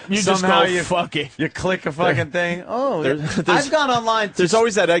 Yep, you Somehow just go, fuck it. You click a fucking thing. Oh, there's- I've gone online. There's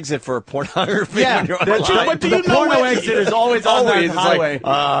always that exit for pornography when you're online. But do the you know porno what? exit is always on that It's highway.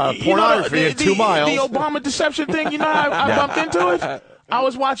 like, pornography at 2 miles. The Obama deception thing, you know how I bumped into it? I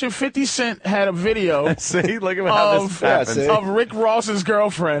was watching 50 Cent had a video See, look at how this happens. of Rick Ross's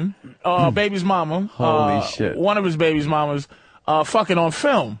girlfriend, baby's mama. Holy shit. One of his baby's mamas fucking on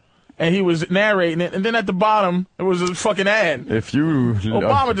film. And he was narrating it, and then at the bottom, it was a fucking ad. If you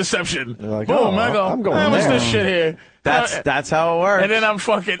Obama deception. like, Boom, oh, I go, I'm going man, what's there. this shit here? That's how it works. And then I'm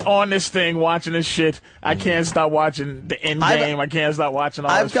fucking on this thing watching this shit. I can't stop watching the end game. I can't stop watching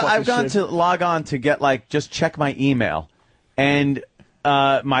all this fucking I've gone shit. to log on to get just check my email, and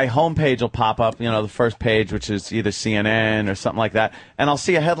my homepage will pop up. You know, the first page, which is either CNN or something like that, and I'll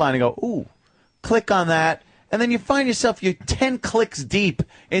see a headline and go, ooh, click on that. And then you find yourself, you're 10 clicks deep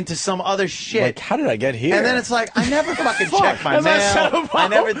into some other shit. Like, how did I get here? And then it's like, I never fucking checked my As I said mail. about- I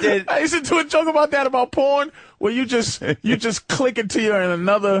never did. I used to do a joke about that about porn, where you just click until you're in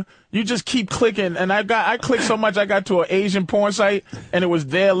another. You just keep clicking, and I clicked so much I got to an Asian porn site, and it was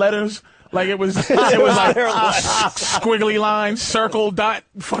their letters. Like it was like squiggly lines, circle, dot,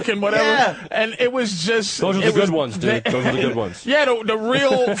 fucking whatever. Yeah. And it was just. Those are it the was- good ones, dude. Those are the good ones. Yeah, the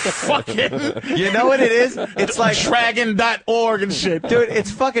real fucking. You know what it is? It's like Dragon.org and shit. Dude,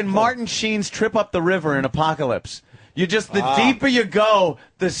 it's fucking Martin Sheen's Trip Up the River in Apocalypse. You just, the deeper you go,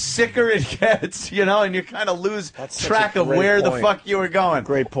 the sicker it gets, you know, and you kind of lose track of great where the point. fuck you were going.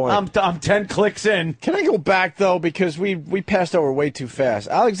 Great point. I'm 10 clicks in. Can I go back, though, because we passed over way too fast.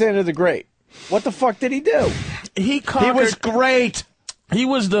 Alexander the Great. What the fuck did he do? He was great. He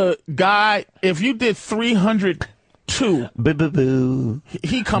was the guy, if you did 302,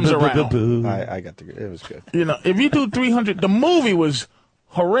 he comes around. I got the. It was good. You know, if you do 300, the movie was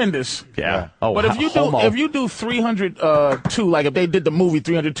horrendous. Yeah. Oh, But if you do 302, like if they did the movie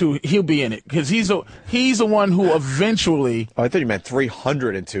 302, he'll be in it because he's the one who eventually. Oh, I thought you meant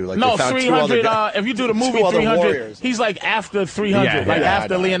 302. Like No, they found 300. If you do the movie two other 300, warriors. he's like after 300, Yeah, like yeah,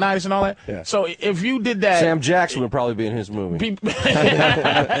 after I know. Leonidas and all that. Yeah. So if you did that, Sam Jackson would probably be in his movie. and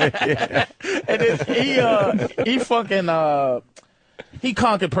then he fucking he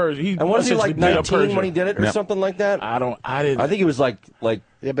conquered Persia. And was he like 19 when he did it, or Yep. something like that? I didn't. I think he was like.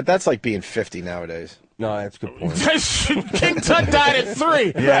 Yeah, but that's like being 50 nowadays. No, that's a good point. King Tut died at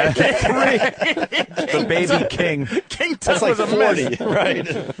 3. Yeah. The baby king. King Tut That's like was a mess. 40,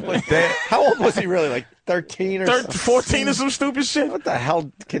 right? Like, how old was he really? Like 13 or 14 or some stupid shit. What the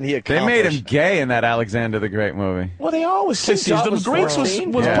hell can he They accomplish? made him gay in that Alexander the Great movie. Well, they always sissies. John The was Greeks was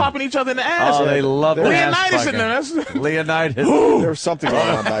 14? popping each other in the ass. Oh, they love the ass Leonidas fucking. in there. That's Leonidas. There was something going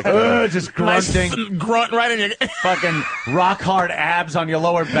on back then. Just nice grunting. grunt right in your. Fucking rock hard abs on your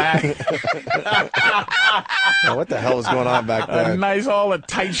lower back. Now, what the hell was going on back A then? nice, all the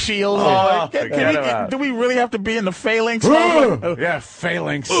tight shields. forget about it. Do we really have to be in the phalanx? Yeah,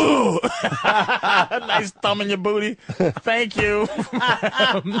 phalanx. Nice thumb in your booty. Thank you.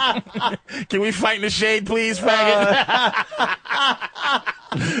 Can we fight in the shade, please, faggot?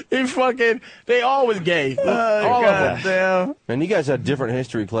 They always gay. All of them. Damn. Man, you guys had different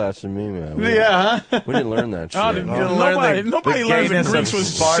history class than me, man. Yeah, huh? We didn't learn that shit. Oh, nobody the learns that gayness of Greeks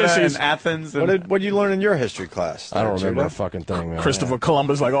was Sparta sissies. and Athens. What And did you learn in your history class? I don't remember Judah? a fucking thing, man. Christopher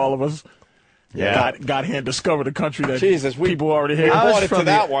Columbus, like all of us. Yeah. Got here and discovered a country that Jesus, we people already had. bought it to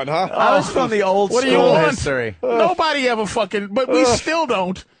that one, huh? I was from the old What do you school want? history. Nobody ever but we still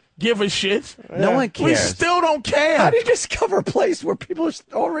don't give a shit. No one We cares. still don't care. How do you discover a place where people are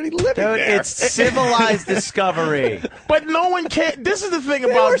already living Dude, there? it's civilized discovery. But no one cares. This is the thing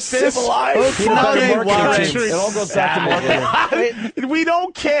They about were this. civilized. fucking No, they weren't. country. It all goes back to marketing. We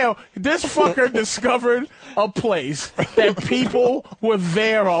don't care. This fucker discovered a place that people were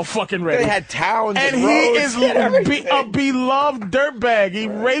there all fucking ready. They had towns and and he roads is and everything. a beloved dirtbag. He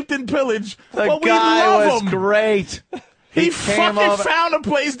raped and pillaged. The but we guy love was him. great. He came fucking over- found a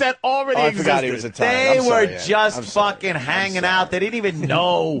place that already I existed. forgot he was Italian. They I'm were sorry, yeah. just I'm sorry. fucking hanging out. They didn't even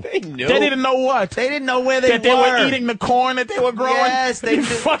know. They knew. They didn't know what. They didn't know where they that they were. were eating the corn that they were growing. Yes, they You did-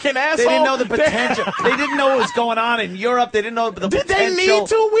 fucking asshole. They didn't know the potential. They didn't know what was going on in Europe. They didn't know the Did potential. they need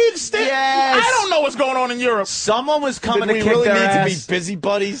to? We still. Yes. I don't know what's going on in Europe. Someone was coming Did to we kick really their need ass. to be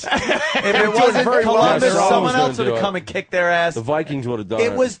busybodies? If it wasn't very well. Columbus, They're always someone gonna else would do have it. come and kicked their ass. The Vikings would have done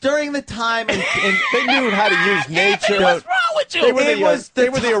it. It was during the time, and They knew how to use nature. What's wrong with you? They were,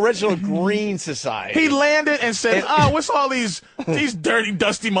 It was the original Green Society. He landed and said, what's all these dirty,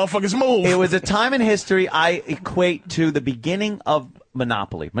 dusty motherfuckers move? It was a time in history I equate to the beginning of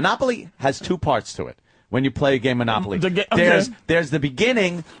Monopoly. Monopoly has two parts to it. When you play a game Monopoly, Okay. there's the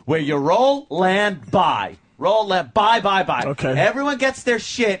beginning where you roll, land, buy, roll, land, buy. Okay. Everyone gets their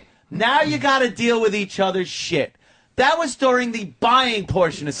shit. Now you got to deal with each other's shit. That was during the buying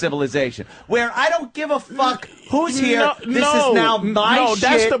portion of civilization, where I don't give a fuck who's here. This is now my No, shit.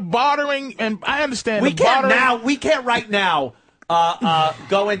 that's the bartering, and I understand. We the can't bartering. now. We can't right now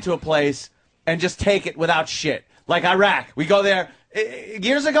go into a place and just take it without shit. Like Iraq, we go there.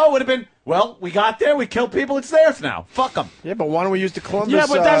 Years ago, it would have been, well, we got there, we killed people, it's theirs now. Fuck them. Yeah, but why don't we use the Columbus? Yeah,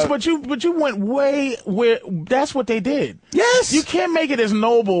 but but you went way where that's what they did. Yes. You can't make it as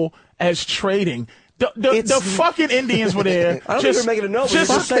noble as trading. The fucking Indians were there. I don't think they're making it noble. Just,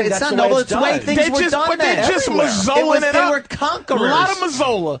 They're just saying it's that's not the noble, way it's the way done. things they were just, done but they then. just Everywhere. mazzoling it They up. were conquerors. A lot of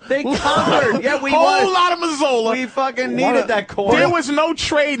mazzola. They conquered. Yeah, we whole won. lot of mazzola. We fucking needed that corn. There was no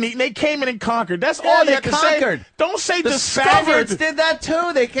trade. They came in and conquered. That's all they you have to say. conquered. Don't say The discovered. Spaniards did that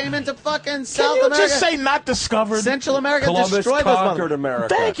too. They came into fucking South Can you America. just say not discovered? Central America Columbus destroyed those conquered motherfuckers.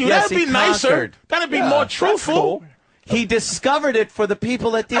 America. Thank you. Yes, That'd be he nicer. conquered. That'd be more truthful. cool. He discovered it for the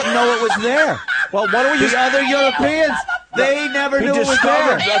people that didn't know it was there. Well, what do we use? The other Europeans, they never He knew it was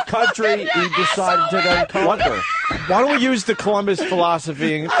there. discovered a country he decided to then conquer. Why don't we use the Columbus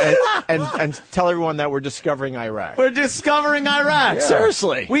philosophy and tell everyone that we're discovering Iraq? We're discovering Iraq.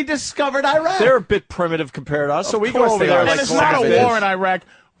 Seriously. We discovered Iraq. They're a bit primitive compared to us, so we go course over they there are. like And it's not a Columbus war is. in Iraq.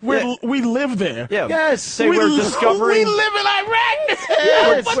 We live there. Yeah. Yes. Say we we're discovering. We live in Iraq.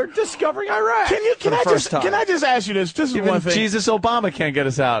 Yes, we're discovering Iraq. Can I just ask you this? This is Even one thing. Jesus Obama can't get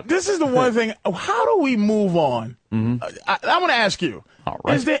us out. This is the one thing. How do we move on? I want to ask you: All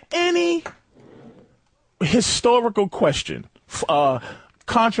right. is there any historical question,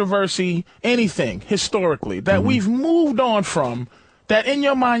 controversy, anything historically that we've moved on from? That in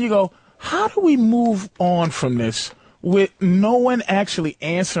your mind you go, how do we move on from this with no one actually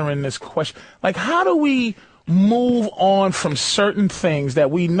answering this question? Like, how do we move on from certain things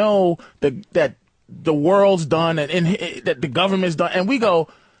that we know that the world's done and that the government's done, and we go,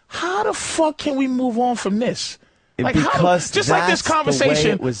 how the fuck can we move on from this? Like, Because just like this that's the way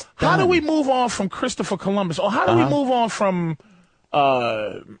conversation, it was how do done. we move on from Christopher Columbus, or how do we move on from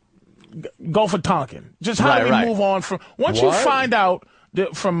Gulf of Tonkin? Just how do we Right. move on from once you find out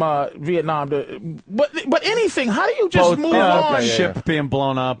from Vietnam? But anything, how do you just move on? Ship being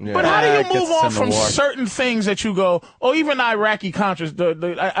blown up. But how do you Gets move us on in the from war. certain things that you go, or even Iraqi Contras,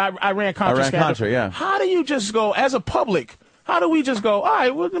 the Iran Contra scandal? Contra, yeah. How do you just go, as a public, how do we just go, all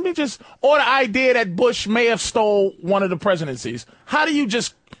right, well, let me just, or the idea that Bush may have stole one of the presidencies. How do you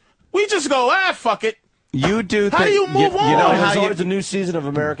just, we just go, fuck it. You do. How do you move on? You know There's how always a new season of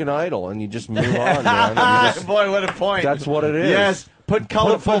American Idol, and you just move on, man. Boy, what a point. That's what it is. Yes. Put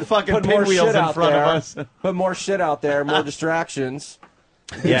colorful fucking put more pinwheels shit in out front there. of us. Put more shit out there, more distractions.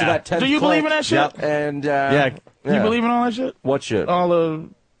 Yeah. That 10th Do you believe in that shit? Yep. And Yeah. You believe in all that shit? What shit? All the,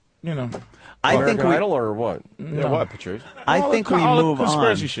 you know. I think American we. Idol or what? Yeah, what, Patrice? I all think the, we all the move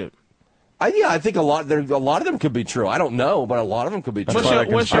conspiracy on. shit. I think a lot of them could be true. I don't know, but a lot of them could be true. What's your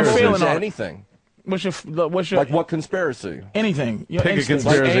I'm open feeling to on it? anything? What's your Like what conspiracy? anything? Your Pick a instincts.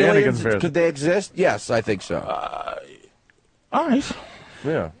 Like conspiracy. Any aliens? conspiracy. Could they exist? Yes, I think so. All right.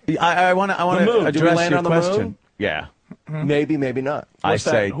 Yeah. I want The moon. to Do we address land your on the question. moon? Yeah. Maybe, maybe not. I What's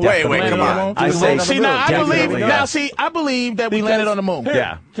say that? definitely. Wait, come Landed on. the I moon? say See, now I definitely believe. yes. Now, see, I believe that we landed on the moon.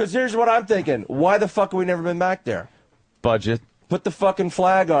 Yeah. Because here's what I'm thinking. Why the fuck have we never been back there? Budget. Put the fucking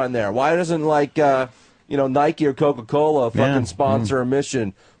flag on there. Why doesn't Nike or Coca-Cola fucking sponsor a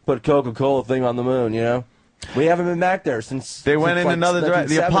mission? Put Coca-Cola thing on the moon. You know, we haven't been back there since They went since, in like, another direction.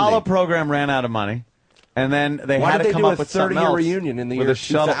 The 1970. Apollo program ran out of money, and then they Why had did to they come do up a with something 30-year else. reunion in the with year a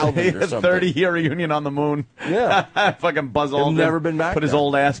shuttle. 2000 or something? 30-year reunion on the moon. Yeah. Fucking Buzz Aldrin. never been back Put his there.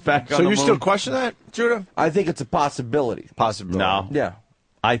 old ass back on So the you moon. still question that, Judah? I think it's a possibility. Possibility. No. Yeah.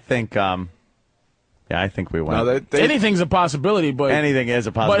 I think. Yeah, I think we went. No, they Anything's a possibility, but Anything is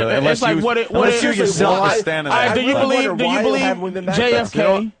a possibility. But unless it's like you, what it- what unless it- you yourself Well, are standing there. All right, do you really believe? wonder Do you why believe haven't we been back there?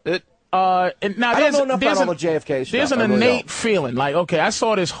 JFK? it, And now I there's, don't know enough there's about all an, the JFK stuff. there's an I really innate don't. feeling like, okay, I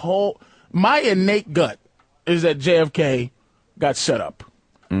saw this whole. My innate gut is that JFK got set up.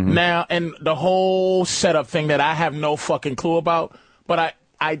 Mm-hmm. Now, and the whole setup thing that I have no fucking clue about, but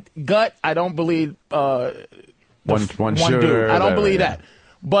I don't believe one one shooter. dude. I don't believe yeah. that.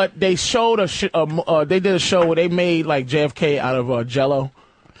 But they showed they did a show where they made like JFK out of Jello.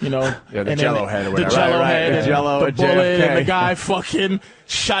 You know, Yeah, the and then Jell-O head or the whatever. Jello Right, head, the and Jell-O, the bullet, JFK. and the guy fucking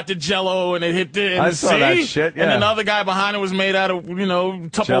shot the Jello, and it hit the. I And saw that see? shit, yeah. And another guy behind it was made out of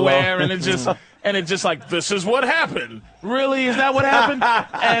Tupperware, Jell-O. and it just like this is what happened. Really, is that what happened?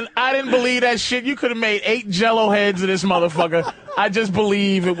 And I didn't believe that shit. You could have made 8 Jello heads of this motherfucker. I just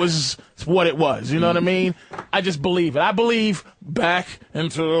believe it was what it was. You know what I mean? I just believe it. I believe back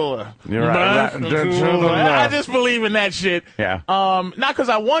into the. You're right. back into the- I just believe in that shit. Yeah. Not because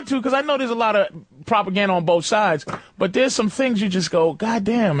I want to, because I know there's a lot of propaganda on both sides. But there's some things you just go, God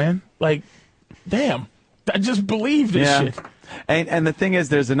damn, man. Like, damn. I just believe this shit. And the thing is,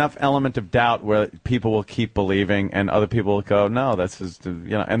 there's enough element of doubt where people will keep believing, and other people will go, no, that's just,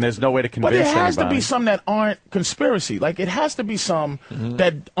 and there's no way to convince But it has anybody. to be some that aren't conspiracy. Like, it has to be some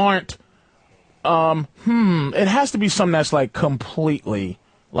that aren't, it has to be some that's like completely,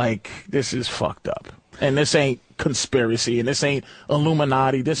 like, this is fucked up. And this ain't conspiracy, and this ain't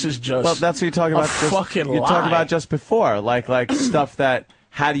Illuminati. This is just Well, that's what you're talking a about. fucking You lie. talked about just before, like stuff that.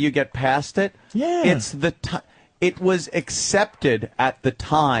 How do you get past it? Yeah. It's it was accepted at the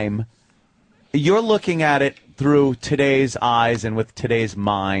time. You're looking at it through today's eyes and with today's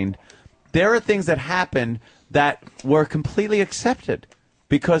mind. There are things that happened that were completely accepted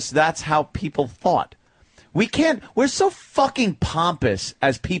because that's how people thought. We're so fucking pompous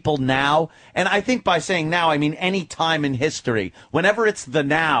as people now, and I think by saying now, I mean any time in history. Whenever it's the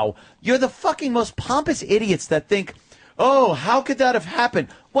now, you're the fucking most pompous idiots that think, oh, how could that have happened?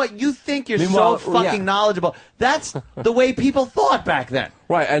 What, you think you're Meanwhile, so fucking knowledgeable. That's the way people thought back then.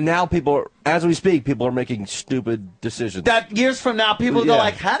 Right, and now as we speak, people are making stupid decisions. That years from now, people go Yeah.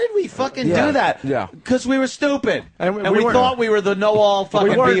 like, how did we fucking Yeah. do that? Yeah. Because we were stupid. And And we we weren't- thought we were the know-all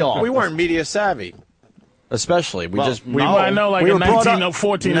fucking be-all. we weren't media savvy. Especially, we I know, like we in were brought up-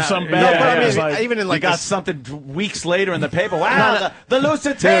 1914 or something No, bad. but I mean, It's like- even in We like got this- something weeks later in the paper. Wow, the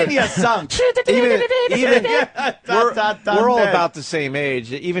Lusitania sunk. even Dot, we're all dead. about the same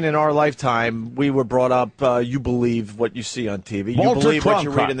age. Even in our lifetime, we were brought up. You believe what you see on TV. You Walter believe what you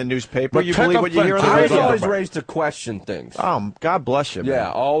Cronkite. read in the newspaper. But You check believe up what you hear on the Frank- I was radio. always raised to question things. God bless you. Man. Yeah,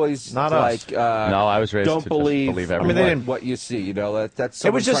 always Not like us. No, I was raised don't to just believe, believe I mean, everything. they didn't. what you see. You know, that's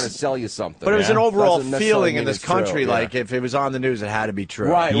It was someone trying just- to sell you something. But it was an overall Doesn't necessarily feeling in mean this it's true, country. yeah. Like if it was on the news, it had to be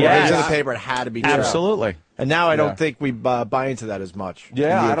true. Right, If it was yes. in the paper, it had to be true. Absolutely. And now I Yeah. don't think we buy into that as much. in the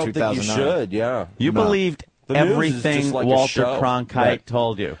Yeah, year I don't think you 2009. should. Yeah, You No. believed The news is everything just like a Walter show. Cronkite Right.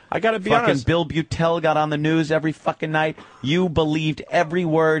 told you. I gotta be fucking honest. Bill Butel got on the news every fucking night. You believed every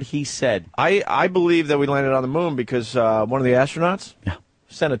word he said. I believe that we landed on the moon because one of the astronauts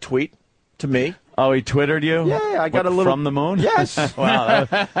sent a tweet to me. Oh, he Twittered you? Yeah, I got a little from the moon. Yes. Wow,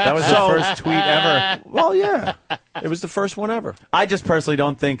 that was the first tweet ever. Well, yeah, it was the first one ever. I just personally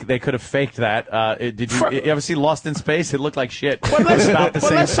don't think they could have faked that. Did you ever see Lost in Space? It looked like shit. But let's, About the but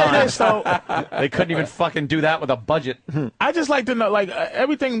same let's say time. this though. They couldn't even fucking do that with a budget. I just like to know, like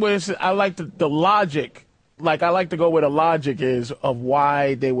everything was. I like the logic. Like I like to go where the logic is of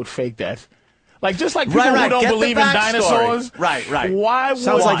why they would fake that. Like just like people who don't Get the believe in backstory. dinosaurs, Right. Why Sounds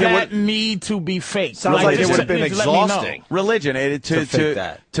would like it that would- need to be fake? Sounds like it just would have been let me know. exhausting. Religion To fake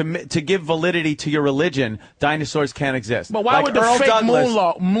that. to give validity to your religion, dinosaurs can't exist. But why Like would the Earl fake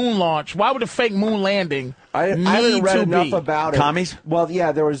Douglas, moon launch? Why would the fake moon landing I need haven't read to enough be? about it. Commies? Well,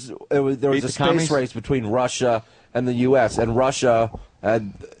 yeah, there was Beat a the space commies? race between Russia and the U.S. and Russia,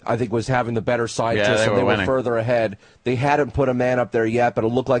 I think, was having the better scientists, Yeah, they and were they winning. were further ahead. They hadn't put a man up there yet, but it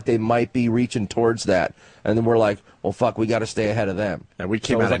looked like they might be reaching towards that. And then we're like, well, fuck, we got to stay ahead of them. And we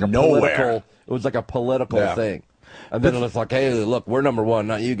came So it was out of like a nowhere. political- It was like a political Yeah. thing. And then it was like, hey, look, we're number one,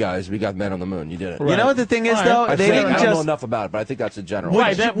 not you guys. We got men on the moon. You did it. You know what the thing is, All right. though? I They think, didn't I don't know just. enough about it, but I think that's a general.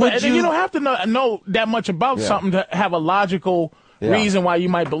 Right, and then you don't have to know that much about Yeah. something to have a logical Yeah. reason why you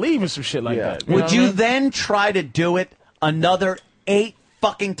might believe in some shit like Yeah. that. know Would what I you mean? then try to do it another 8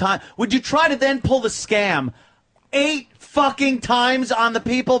 fucking times? Would you try to then pull the scam 8 fucking times on the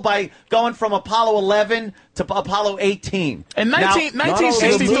people by going from Apollo 11 to Apollo 18? In Now,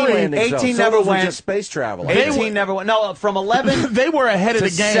 1963, 18 never went. Just space travel. 18 never went. No, from 11 they were ahead of to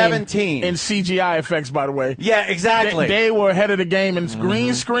the game 17. in CGI effects, by the way. Yeah, exactly. They were ahead of the game in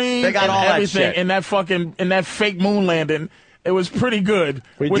green screen. They got and all that everything shit. in that fake moon landing. It was pretty good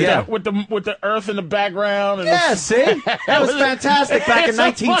with did. with the Earth in the background. And Yeah, see? That was fantastic back in It's a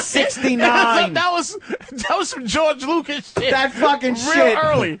fucking- 1969. That was some George Lucas shit. That fucking Real shit.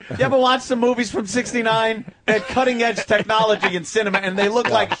 early. You ever watch some movies from '69? They had cutting edge technology in cinema, and they look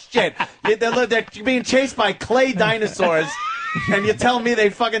like shit. They're being chased by clay dinosaurs, and you tell me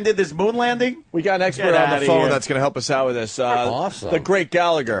they fucking did this moon landing? We got an expert Get on outta the phone here. that's going to help us out with this. Awesome. The great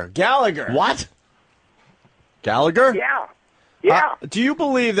Gallagher. Gallagher. What? Gallagher? Yeah. Yeah. Do you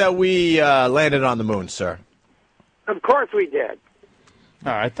believe that we landed on the moon, sir? Of course we did.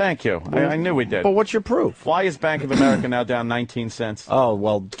 All right, thank you. I knew we did. But what's your proof? Why is Bank of America now down 19 cents? Oh,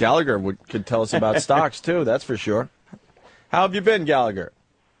 well, Gallagher could tell us about stocks, too, that's for sure. How have you been, Gallagher?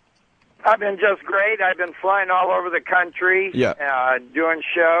 I've been just great. I've been flying all over the country, doing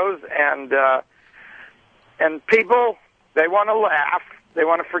shows, and people, they want to laugh. They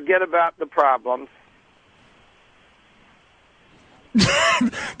want to forget about the problems. Can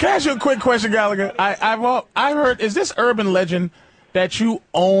I ask you a quick question, Gallagher? I heard, is this urban legend that you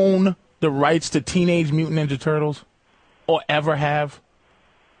own the rights to Teenage Mutant Ninja Turtles, or ever have?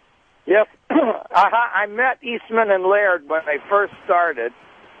 Yes. I met Eastman and Laird when they first started,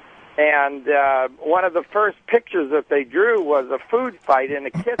 and one of the first pictures that they drew was a food fight in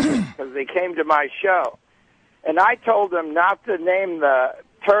a kitchen because they came to my show. And I told them not to name the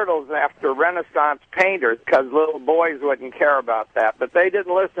turtles after Renaissance painters because little boys wouldn't care about that. But they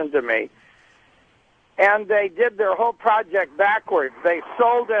didn't listen to me. And they did their whole project backwards. They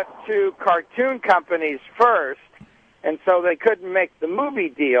sold it to cartoon companies first, and so they couldn't make the movie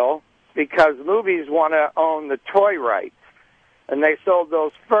deal because movies want to own the toy rights. And they sold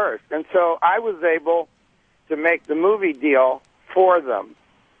those first. And so I was able to make the movie deal for them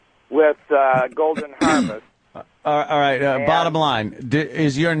with Golden Harvest. All right. Bottom line,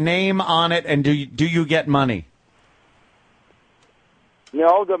 is your name on it, and do you get money?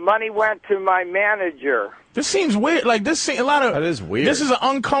 No, the money went to my manager. This seems weird. Like this, a lot of that is weird. This is an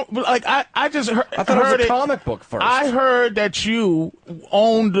uncomfortable. Like I just heard. I thought it was a comic book first. I heard that you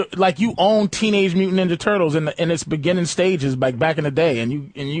owned Teenage Mutant Ninja Turtles in its beginning stages, like back in the day, and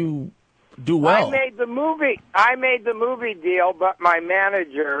you do well. I made the movie deal, but my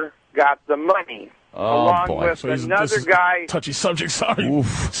manager got the money. Along with So this another is guy. Touchy subject. Sorry,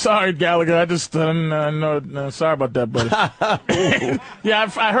 sorry, Gallagher. I just no. Sorry about that, buddy. Yeah,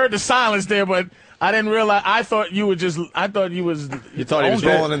 I heard the silence there, but I didn't realize. I thought you were just. I thought you was. You thought he was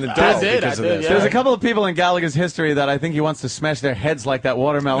rolling in the dough I did. because of this. Yeah. There's a couple of people in Gallagher's history that I think he wants to smash their heads like that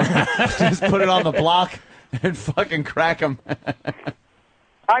watermelon. Just put it on the block and fucking crack them.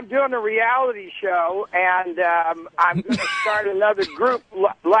 I'm doing a reality show, and I'm going to start another group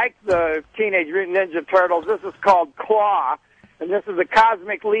like the Teenage Mutant Ninja Turtles. This is called Claw, and this is the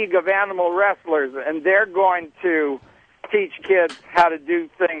Cosmic League of Animal Wrestlers, and they're going to teach kids how to do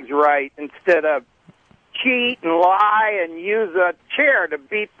things right instead of cheat and lie and use a chair to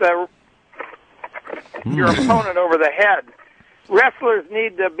beat your opponent over the head. Wrestlers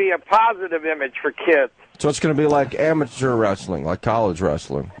need to be a positive image for kids. So it's going to be like amateur wrestling, like college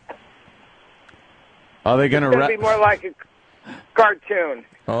wrestling. Are they going It's going to be more like a cartoon.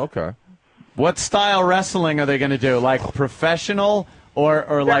 Oh, okay. What style wrestling are they going to do? Like professional or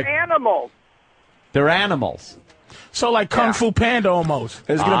They're like animals. they're animals? So like Kung Fu Panda almost.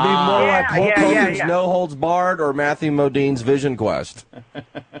 It's going to be more like Hulk Hogan's yeah. No Holds Barred or Matthew Modine's Vision Quest.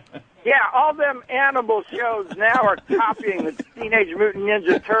 Yeah, all them animal shows now are copying the Teenage Mutant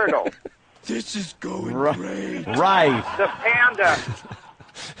Ninja Turtle. This is going great. Right. The panda,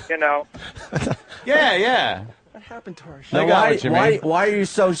 you know. Yeah. What happened to our Now, I got what you mean. why are you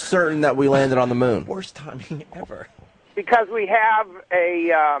so certain that we landed on the moon? Worst timing ever. Because we have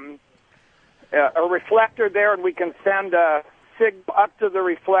a reflector there, and we can send a signal up to the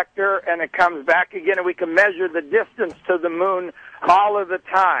reflector, and it comes back again, and we can measure the distance to the moon all of the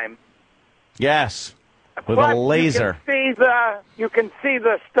time. Yes. With Plus, a laser. You can see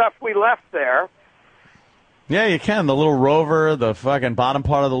the stuff we left there. Yeah, you can. The little rover, the fucking bottom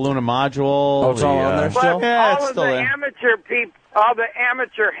part of the lunar module. Oh, it's all on there But still? Yeah, all it's of still the there. amateur people, all the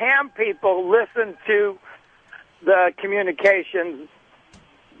amateur ham people listen to the communications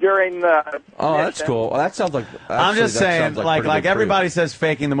during the Oh, that's mission. cool. Well, that sounds like. I'm just actually, that saying, sounds like pretty good everybody says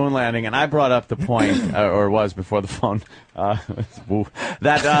faking the moon landing, and I brought up the point, or was before the phone,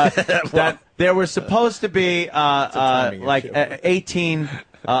 that there were supposed to be 18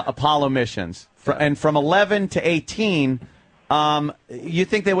 Apollo missions, and from 11 to 18, you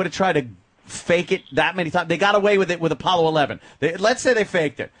think they would have tried to fake it that many times? They got away with it with Apollo 11. Let's say they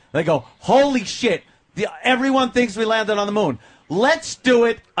faked it. They go, holy shit, everyone thinks we landed on the moon. Let's do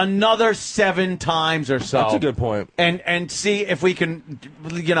it another 7 times or so. That's a good point. And see if we can,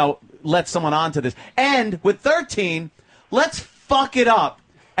 let someone onto this. And with 13, let's fuck it up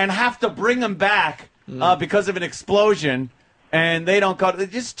and have to bring them back because of an explosion, and they don't go.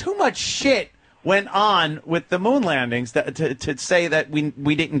 Just too much shit went on with the moon landings to say that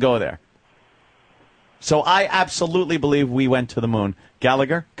we didn't go there. So I absolutely believe we went to the moon.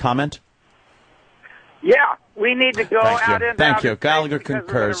 Gallagher, comment? Yeah, we need to go Thank you. out into Thank outer you. Gallagher space because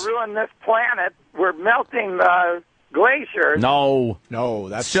concurs. We're going to ruin this planet. We're melting the glaciers. No,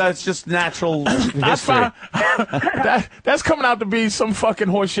 that's it's just natural That's history. that's coming out to be some fucking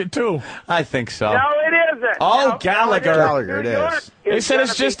horseshit too. I think so. No, it isn't. Oh, No, Gallagher. Gallagher, it New York is. They said gonna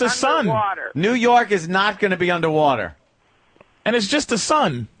it's just be the sun. underwater. New York is not going to be underwater. And it's just the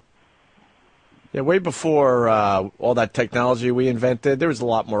sun. Yeah, way before all that technology we invented, there was a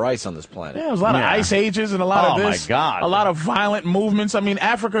lot more ice on this planet. Yeah, there was a lot of ice ages and a lot of Oh, my this. God. A lot of violent movements. I mean,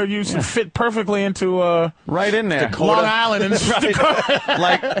 Africa used to fit perfectly into Right in there. Long Island and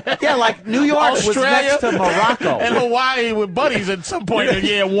like New York was Australia next to Morocco. and Hawaii with buddies at some point in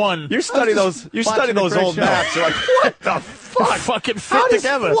year one. You study those. You study those old maps. You're like, what the fuck? Fucking fit How does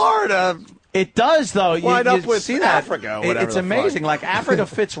together. Florida It does, though. Wind up with see that? Africa or whatever It's the fuck. amazing. Like, Africa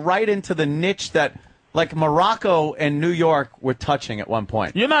fits right into the niche that, like, Morocco and New York were touching at one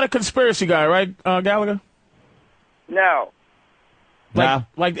point. You're not a conspiracy guy, right, Gallagher? No.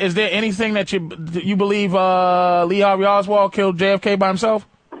 Like, is there anything that you believe Lee Harvey Oswald killed JFK by himself?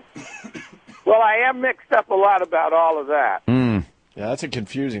 Well, I am mixed up a lot about all of that. Yeah, that's a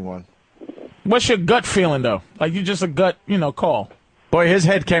confusing one. What's your gut feeling, though? Like, you just a gut, call. Boy, his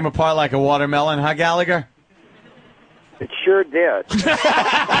head came apart like a watermelon, huh, Gallagher? It sure did.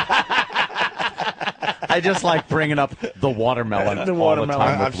 I just like bringing up the watermelon all the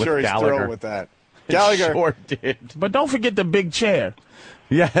time I'm with sure he's Gallagher. thrilled with that. Gallagher Sure did. But don't forget the big chair.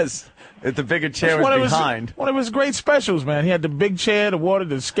 Yes. If the bigger chair was behind. One of his great specials, man. He had the big chair, the water,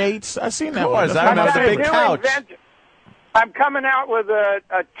 the skates. I seen that one. Of course, I remember the big couch. I'm coming out with a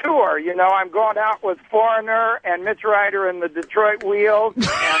tour. I'm going out with Foreigner and Mitch Ryder and the Detroit Wheels. And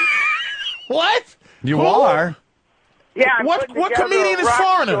what? You Who? are? yeah, I'm What putting what together comedian a is rock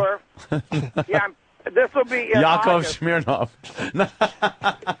Foreigner? tour. Yeah, this will be in Yakov August. Smirnov.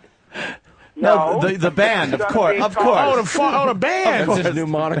 No, the band, of It's course, gonna of be course. the band. That's his new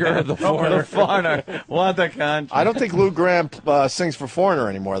moniker, the Foreigner. The Foreigner. What the cunt. I don't think Lou Graham sings for Foreigner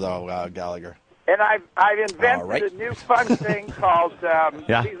anymore, though, Gallagher. And I've invented All right. a new fun thing called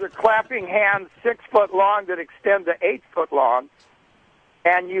Yeah. these are clapping hands 6 foot long that extend to 8 foot long.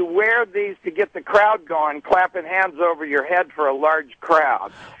 And you wear these to get the crowd going, clapping hands over your head for a large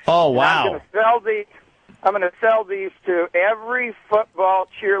crowd. Oh, And wow. I'm going to sell these to every football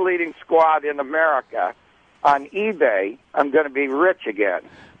cheerleading squad in America on eBay. I'm going to be rich again.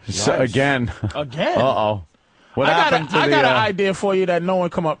 So, again. Again? Uh-oh. What I happened to I the... got an idea for you that no one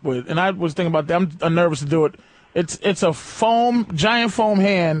come up with, and I was thinking about that. I'm nervous to do it. It's a giant foam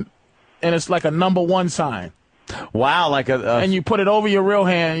hand, and it's like a #1 sign. Wow, like and you put it over your real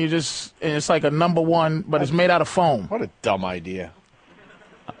hand. And it's like a #1, but it's made out of foam. What a dumb idea.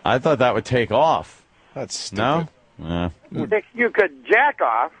 I thought that would take off. That's stupid. No? You could jack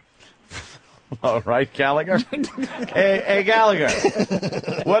off. All right, Gallagher. hey, Gallagher.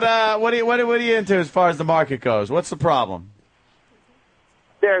 What are you into as far as the market goes? What's the problem?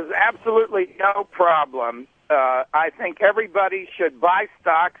 There's absolutely no problem. I think everybody should buy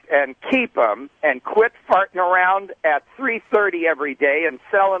stocks and keep them and quit farting around at 3:30 every day and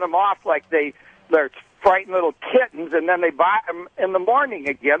selling them off like they're frightened little kittens, and then they buy them in the morning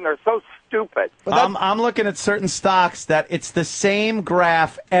again. They're so stupid. I'm looking at certain stocks that it's the same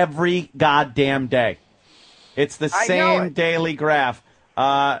graph every goddamn day. It's the same daily graph.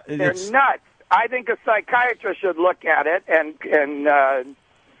 They're nuts. I think a psychiatrist should look at it and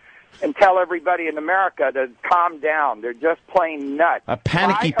tell everybody in America to calm down. They're just plain nuts.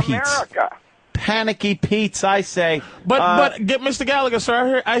 Panicky Buy Pete's. America. Panicky Pete's, I say. But get Mr. Gallagher,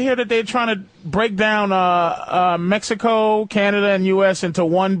 sir. I hear that they're trying to break down Mexico, Canada, and U.S. into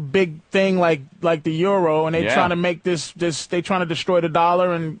one big thing like the euro, and they're trying to make this. They're trying to destroy the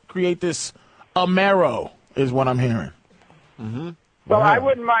dollar and create this Amero, is what I'm hearing. Mm-hmm. Well, I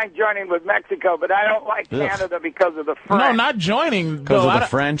wouldn't mind joining with Mexico, but I don't like Canada because of the French. No, not joining. Because of the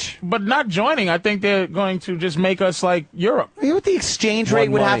French? But not joining. I think they're going to just make us like Europe. You know what the exchange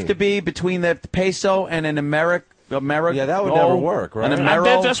rate would have to be between the peso and an America? Yeah, that would never work, right? An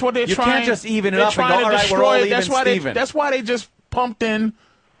Amero? That's what they're you trying. can't just even it they're up and go, trying all to right, we're destroy all it. even, That's why they just pumped in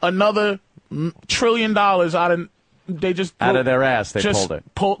another $1 trillion out of. They just out of their ass. They pulled it.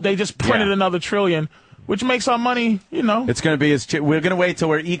 They just printed another $1 trillion. Which makes our money, you know. It's going to be we're going to wait till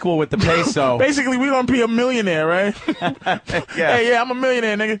we're equal with the peso. Basically, we're going to be a millionaire, right? Yeah. Hey, I'm a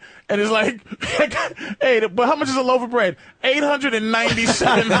millionaire, nigga. And it's like, hey, but how much is a loaf of bread?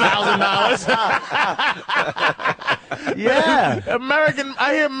 $897,000. Yeah.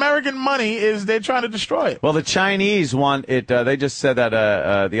 I hear American money is they're trying to destroy it. Well, the Chinese want it. They just said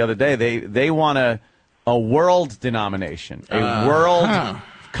that the other day. They want a world denomination, a world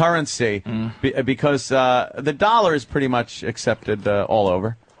currency, because the dollar is pretty much accepted all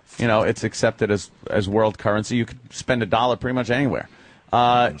over. You know, it's accepted as world currency. You could spend $1 pretty much anywhere.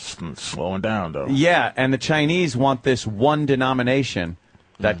 Slowing down, though. Yeah, and the Chinese want this one denomination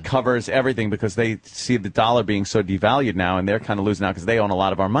that covers everything because they see the dollar being so devalued now, and they're kind of losing out because they own a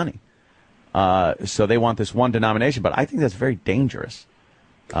lot of our money. So they want this one denomination, but I think that's very dangerous.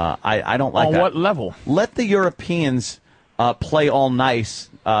 I don't like that. On what level? Let the Europeans play all nice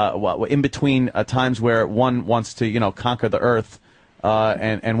in between times where one wants to, conquer the earth,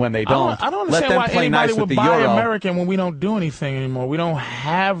 and when they don't. I don't let understand them why play anybody nice with would the buy euro. American when we don't do anything anymore. We don't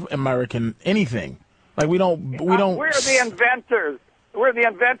have American anything. Like we don't. We're the inventors. We're the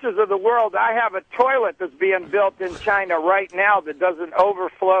inventors of the world. I have a toilet that's being built in China right now that doesn't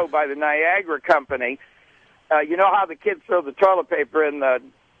overflow by the Niagara Company. You know how the kids throw the toilet paper in the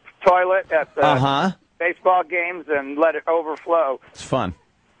toilet at the baseball games and let it overflow? It's fun.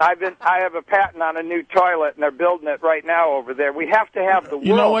 I have a patent on a new toilet, and they're building it right now over there. We have to have the world.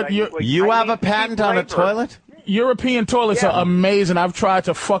 You know what? You have a patent on a toilet? European toilets are amazing. I've tried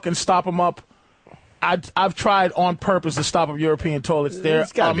to fucking stop them up. I've tried on purpose to stop up European toilets. They're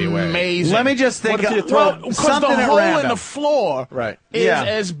amazing. Let me just think. Because something the at hole random. in the floor is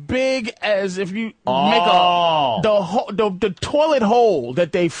as big as if you make the toilet hole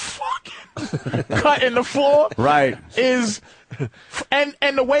that they fucking cut in the floor. Right. Is and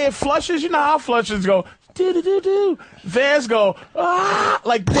the way it flushes, you know how flushes go. Do. Theirs go,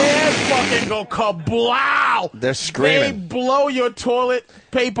 like theirs fucking go kablow. They're screaming. They blow your toilet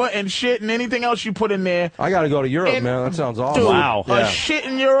paper and shit and anything else you put in there. I got to go to Europe, And, man. That sounds awesome. Dude, Wow. A shit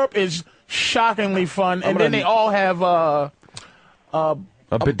in Europe is shockingly fun. And then they all have a bidet. I'm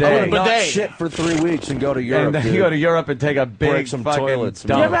gonna not bidet. shit for 3 weeks and go to Europe. And then you dude. go to Europe and take a Break big some fucking toilets.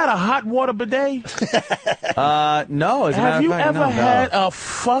 You ever dump. had a hot water bidet? No. As a matter Have of you fact, ever no. had a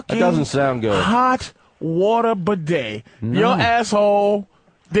fucking That doesn't sound good. hot water bidet? Your asshole,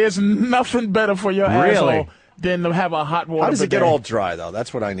 there's nothing better for your asshole than to have a hot water bidet. How does it get all dry, though?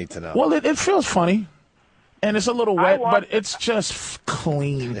 That's what I need to know. Well, it feels funny. And it's a little wet, but it's just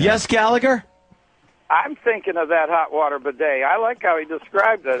clean. Yes, Gallagher? I'm thinking of that hot water bidet. I like how he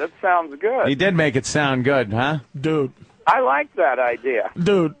described it. It sounds good. He did make it sound good, huh? Dude. I like that idea.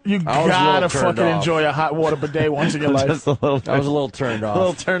 Dude, you gotta fucking enjoy a hot water bidet once in your life. Just a little bit. I was a little turned off. A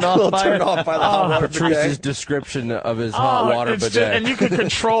little turned off by turned off by the hot water Patrice's bidet. description of his hot water it's bidet. just- and you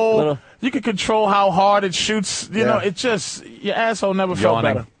can control how hard it shoots. You know, it just your asshole never felt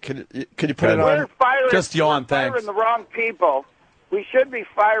Yawning. better. Can you put it We're on? Just yawn, we're firing thanks. the wrong people. We should be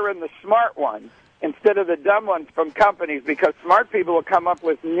firing the smart ones instead of the dumb ones from companies, because smart people will come up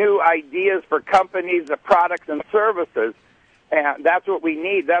with new ideas for companies, products, and services. And that's what we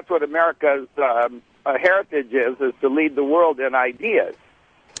need. That's what America's heritage is to lead the world in ideas.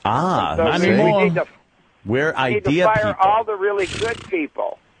 Ah, So not we anymore. need to, We're we need to idea fire people. all the really good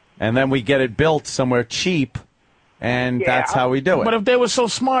people. And then we get it built somewhere cheap, and that's how we do it. But if they were so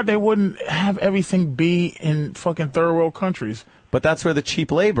smart, they wouldn't have everything be in fucking third world countries. But that's where the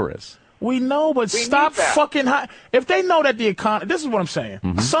cheap labor is. We know, but stop fucking high. If they know that the economy, this is what I'm saying.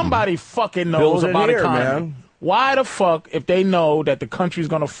 Somebody fucking knows Build it about here, economy. man. Why the fuck, if they know that the country's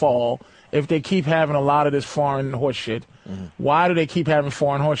gonna fall, if they keep having a lot of this foreign horse shit, why do they keep having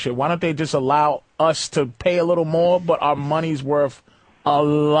foreign horse shit? Why don't they just allow us to pay a little more, but our money's worth a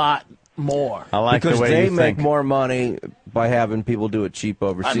lot more? I like because the way they you make think. more money by having people do it cheap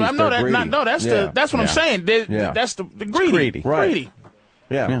overseas. I know They're that. greedy. No, that's that's what I'm saying. That's the greedy. Right. Greedy.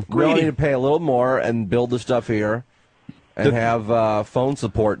 Yeah, we Greedy. all need to pay a little more and build the stuff here, and have phone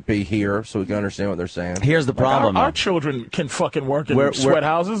support be here so we can understand what they're saying. Here's the problem. Our children can fucking work in We're- sweat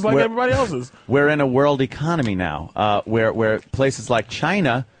houses like we're- everybody else's. We're in a world economy now, where places like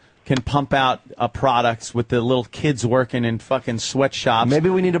China can pump out products with the little kids working in fucking sweatshops. Maybe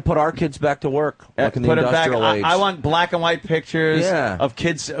we need to put our kids back to work, like in the Put it back. industrial age. I want black and white pictures of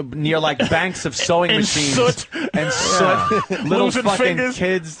kids near like banks of sewing And machines soot. and soot. Little Losing fucking fingers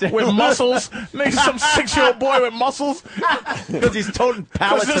kids with muscles. Maybe some 6-year-old boy with muscles. Because he's toting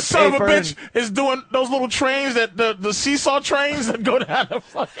pallets Because this of son of a paper bitch is doing those little trains that the seesaw trains that go down the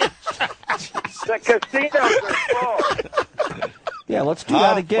fucking. The casinos are full. Yeah, let's do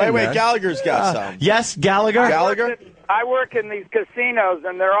that again. Wait, man. Gallagher's got some. Yes, Gallagher. Gallagher? I work in these casinos,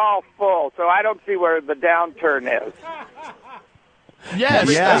 and they're all full, so I don't see where the downturn is. Yes,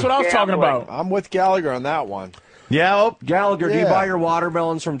 that's what I was talking about. I'm with Gallagher on that one. Yeah, Gallagher, do you Yeah. buy your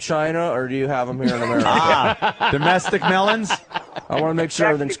watermelons from China, or do you have them here in America? Domestic melons. I want to make sure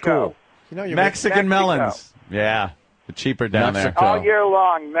everything's cool. You know, you're Mexican Mexico. melons. Yeah, they're cheaper down there. All year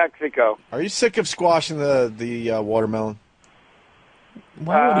long, Mexico. Are you sick of squashing the watermelon?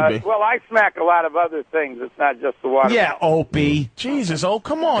 Why would he be? Well, I smack a lot of other things. It's not just the water. Yeah, Opie. Jesus,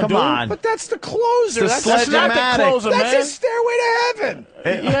 come on, Come dude. on. But that's the closer. The That's not the Sledge-O-Matic. closer, That's man. his stairway to heaven.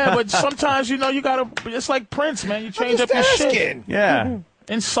 Yeah, but sometimes you gotta. It's like Prince, man. You change I'm up just your shit. asking. Yeah.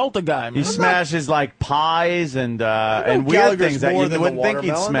 Insult a guy, man. He smashes like pies and weird Gallagher's things that more you than the wouldn't think he'd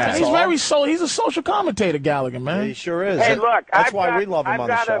watermelon, smash. that's He's all. very He's a social commentator, Gallagher, man. He sure is. Hey, look, That's I've why got, we love him I've on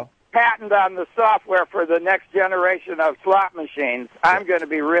the got show. a patent on the software for the next generation of slot machines. I'm going to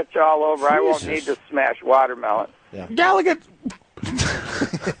be rich all over. I won't need to smash watermelon. Gallagher,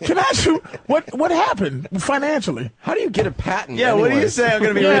 can I ask you what happened financially? How do you get a patent? Yeah, what do you anyways? say? I'm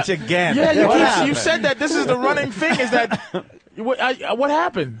going to be rich again. Yeah, What you happened? said that this is the running thing. Is that what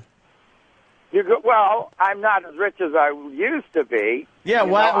happened? Well, I'm not as rich as I used to be. Yeah,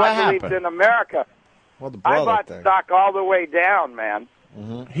 You what know, I believed happened? in America. Well, the I brother bought thing. stock all the way down, man.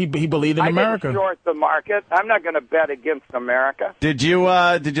 He believed in I America. didn't short the market. I'm not going to bet against America. Did you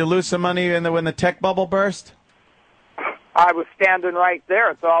lose some money when the tech bubble burst? I was standing right there.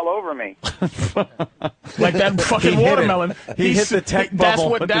 It's all over me. Like that fucking He hit it. watermelon. He hit the tech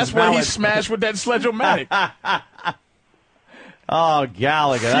bubble with That's his what he mallet. smashed with that Sledge-O-Matic. Oh,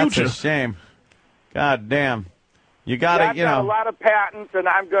 Gallagher, that's Future. a shame. God damn. You Yeah, got I've to, got a lot of patents, and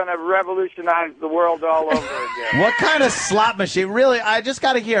I'm going to revolutionize the world all over again. What kind of slot machine? Really, I just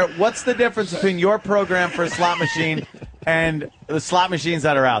got to hear, what's the difference between your program for a slot machine and the slot machines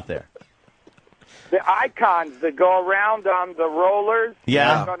that are out there? The icons that go around on the rollers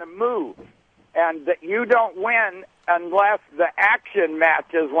Yeah. are going to move, and that you don't win unless the action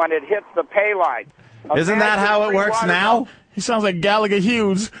matches when it hits the pay line. Isn't that how it works now? He sounds like Gallagher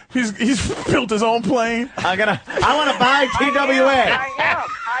Hughes. He's built his own plane. I want to buy TWA.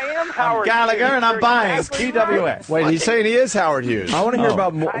 I am Howard Gallagher, Hughes. and I'm You're buying exactly TWA. right. Wait, he's saying he is Howard Hughes. I want to hear Oh.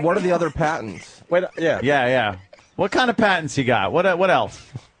 about what are the other patents. Wait, yeah. Yeah. What kind of patents you got? What else?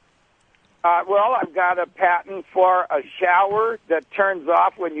 Well, I've got a patent for a shower that turns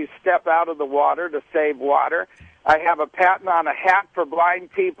off when you step out of the water to save water. I have a patent on a hat for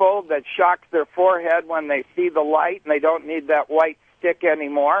blind people that shocks their forehead when they see the light and they don't need that white stick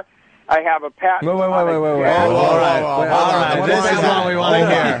anymore. I have a patent. Wait. All right. This is what we want to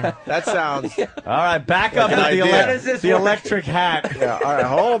hear. That sounds. All right, back up Good with idea. the electric hat. Yeah, all right,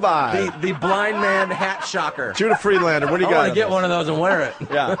 hold on. The blind man hat shocker. Judah Friedlander, what do you I got? want to on get this? one of those and wear it.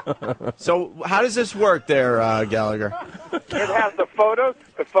 Yeah. So, how does this work there, Gallagher? It has the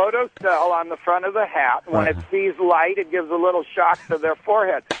photo cell on the front of the hat. When it sees light, it gives a little shock to their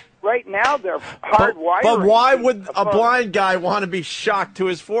forehead. Right now, they're hardwired. But why would a blind guy want to be shocked to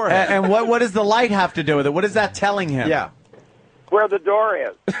his forehead? And what does the light have to do with it? What is that telling him? Yeah. Where the door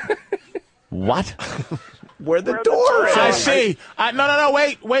is. What? Where the door is. I see. No.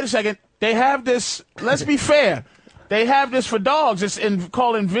 Wait a second. they have this. Let's be fair. They have this for dogs. It's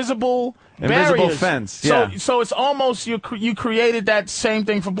called invisible barriers. fence. So, Yeah. so it's almost you created that same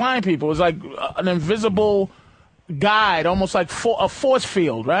thing for blind people. It's like an invisible guide, almost like a force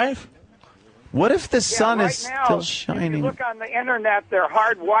field, right? What if the sun right is now, still If shining? you look on the internet, they're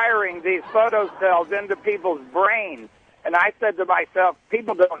hardwiring these photo cells into people's brains. And I said to myself,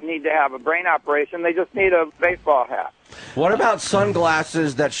 people don't need to have a brain operation. They just need a baseball hat. What about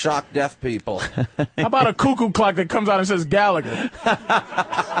sunglasses that shock deaf people? How about a cuckoo clock that comes out and says Gallagher?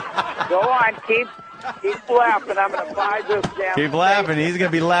 Go on, keep laughing. I'm going to buy this damn Keep laughing. He's going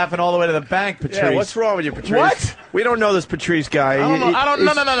to be laughing all the way to the bank, Patrice. Yeah, what's wrong with you, Patrice? What? We don't know this Patrice guy. I don't.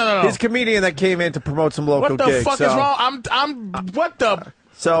 No. He's a comedian that came in to promote some local What the gigs. fuck so. is wrong? I'm. What the?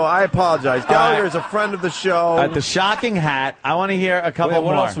 So I apologize. Gallagher is a friend of the show. At the shocking hat, I want to hear a couple Wait,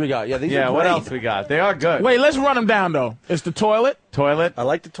 what more. else we got? Yeah, these Yeah, are what great. else we got? They are good. Wait, let's run them down though. It's the toilet. Toilet. I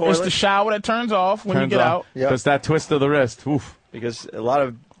like the toilet. It's the shower that turns off when you get out. Yep. Just that twist of the wrist. Oof. Because a lot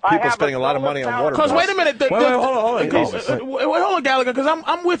of I people have spending a a lot of money on water. Because bills. wait a minute. Wait, hold on. Wait, hold on, Gallagher. Because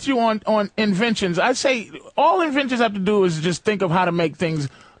I'm with you on inventions. I say all inventions have to do is just think of how to make things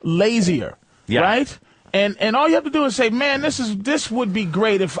lazier, right? And all you have to do is say, man, this would be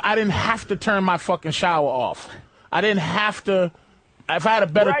great if I didn't have to turn my fucking shower off. I didn't have to. If I had a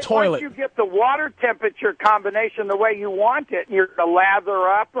better toilet. Once you get the water temperature combination the way you want it, you're going to lather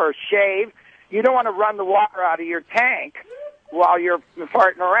up or shave. You don't want to run the water out of your tank while you're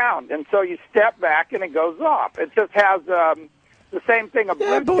farting around. And so you step back and it goes off. It just has the same thing.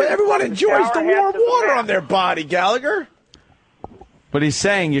 Yeah, but everyone enjoys the warm water on their body, Gallagher. But he's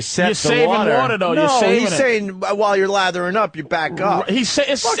saying you set You're the saving water, though. No, You're saving he's it. saying while you're lathering up, you back up. It's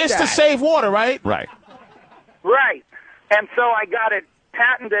Fuck to that. save water, right? Right. Right. And so I got it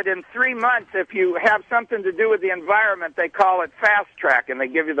patented in 3 months. If you have something to do with the environment, they call it fast track, and they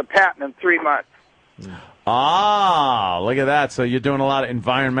give you the patent in 3 months. Ah, look at that. So you're doing a lot of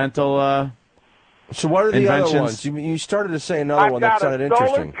environmental. So what are the inventions? other ones? You started to say another I've one that got sounded a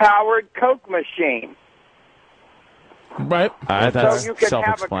interesting. solar-powered Coke machine. Right. All right, that's So you can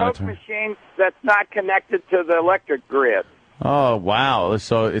have a Coke self-explanatory. machine that's not connected to the electric grid. Oh wow!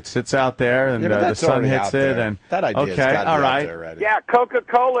 So it sits out there, and Yeah, but the that's sun already hits out it, there. and That idea's okay, gotta be all out right. there already. Yeah,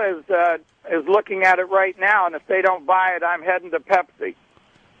 Coca-Cola is looking at it right now, and if they don't buy it, I'm heading to Pepsi.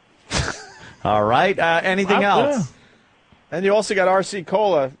 All right. Anything else? And you also got RC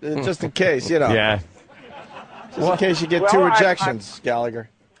Cola, just in case, you know. Yeah. Just in case you get Well, two I- rejections, Gallagher.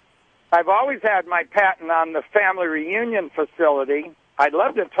 I've always had my patent on the family reunion facility. I'd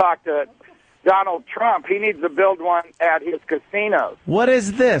love to talk to Donald Trump. He needs to build one at his casinos. What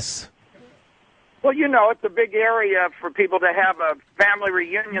is this? Well, you know, it's a big area for people to have a family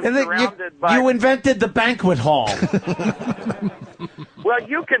reunion surrounded by... You invented the banquet hall. Well,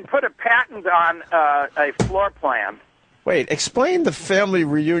 you can put a patent on a floor plan. Wait, explain the family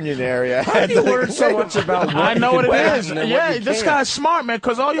reunion area. How do you learn so much about I know what it patent is. and what Yeah, you this can't? guy's smart, man.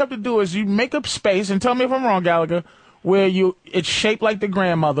 Because all you have to do is you make up space, and tell me if I'm wrong, Gallagher. Where it's shaped like the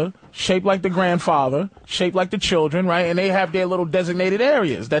grandmother, shaped like the grandfather, shaped like the children, right? And they have their little designated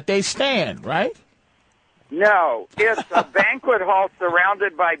areas that they stand, right? No, it's a banquet hall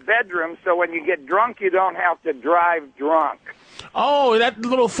surrounded by bedrooms, so when you get drunk, you don't have to drive drunk. Oh, that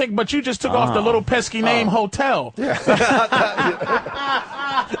little thing, but you just took off the little pesky name hotel. No,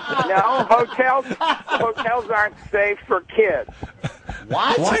 hotels aren't safe for kids.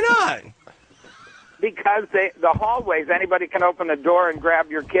 What? Why not? Because the hallways, anybody can open the door and grab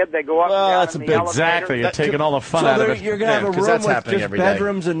your kid. They go up and down that's in a the bit elevator. Exactly. You're taking all the fun So out of there- it. you're going to have a 'cause room that's with happening just every day.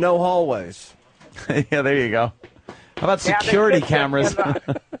 bedrooms and no hallways. Yeah, there you go. How about Yeah, the security kitchen cameras?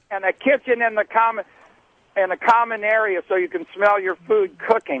 and a kitchen in a common area so you can smell your food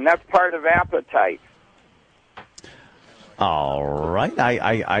cooking. That's part of appetite. All right.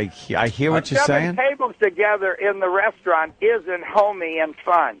 I hear what you're Shoving saying. tables together in the restaurant isn't homey and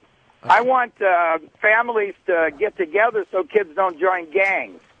fun. I want families to get together so kids don't join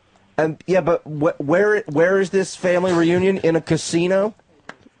gangs. And yeah, but where is this family reunion? In a casino?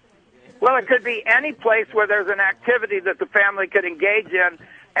 Well, it could be any place where there's an activity that the family could engage in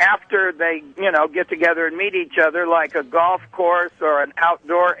after they, get together and meet each other, like a golf course or an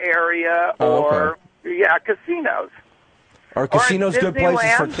outdoor area or, casinos. Are casinos good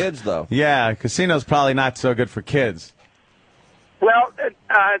places for Disneyland? kids, though? Yeah, casino's probably not so good for kids. Well,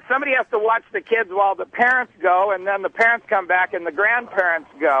 somebody has to watch the kids while the parents go, and then the parents come back and the grandparents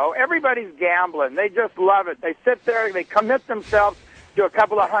go. Everybody's gambling. They just love it. They sit there, they commit themselves to a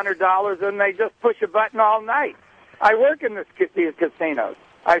couple of $100, and they just push a button all night. I work in these casinos.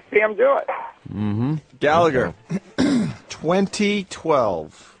 I see them do it. Gallagher,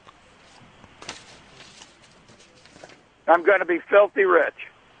 2012. I'm going to be filthy rich.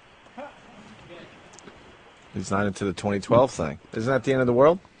 He's not into the 2012 thing. Isn't that the end of the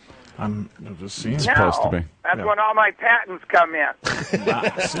world? I'm just seeing. That's when all my patents come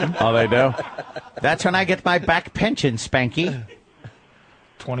in. Oh, they do? That's when I get my back pension, Spanky.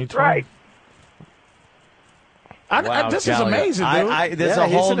 2020. Right. This is amazing, dude. There's a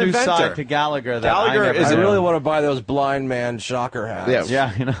whole new side to Gallagher. I really want to buy those blind man shocker hats.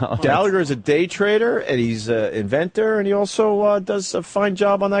 Yeah, you know. Gallagher is a day trader, and he's an inventor, and he also does a fine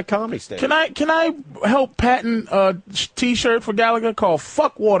job on that comedy stage. Can I help patent a T-shirt for Gallagher called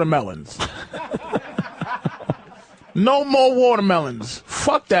 "Fuck Watermelons"? No more watermelons.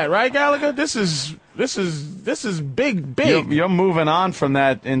 Fuck that, right, Gallagher? This is big. You're moving on from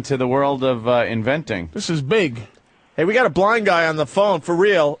that into the world of inventing. This is big. Hey, we got a blind guy on the phone for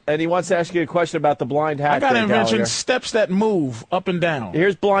real, and he wants to ask you a question about the blind hat. I got an invention: Gallagher. steps that move up and down.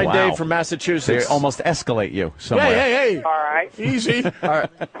 Here's Blind Dave from Massachusetts. They almost escalate you somewhere. Hey. All right. Easy. All right.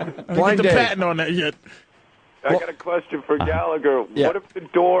 I Blind get the Dave. patent on that yet. I got a question for Gallagher. yeah. What if the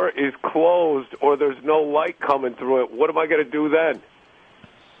door is closed or there's no light coming through it? What am I going to do then?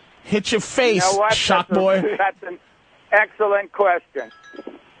 Hit your face, You know what? shock boy. That's an excellent question.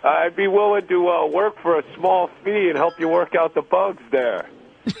 I'd be willing to work for a small fee and help you work out the bugs there.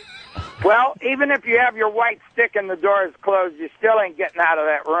 Well, even if you have your white stick and the door is closed, you still ain't getting out of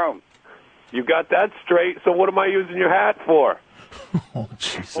that room. You got that straight, so what am I using your hat for? Oh,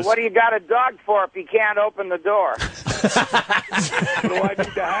 Jesus. Well, what do you got a dog for if you can't open the door? What do I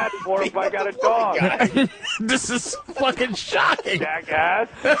need the hat for if I got a dog? This is fucking shocking. Jackass.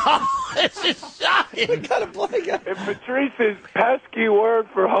 This is shocking. Got a blind guy. And Patrice's pesky word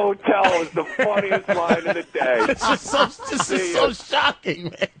for hotel is the funniest line of the day. This is so shocking,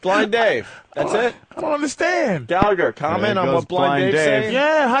 man. Blind Dave. That's it? I don't understand. Gallagher, comment There on goes what Blind Dave's Dave. saying.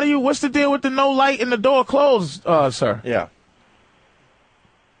 Yeah, what's the deal with the no light and the door closed, sir? Yeah.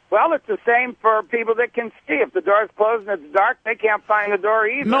 Well, it's the same for people that can see. If the door's closed and it's dark, they can't find the door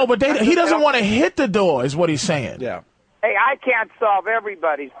either. No, but he doesn't want to hit the door, is what he's saying. Yeah. Hey, I can't solve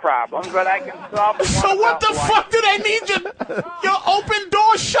everybody's problems, but I can solve the one So what the about fuck do they need your open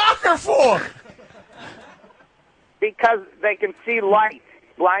door shocker for? Because they can see light.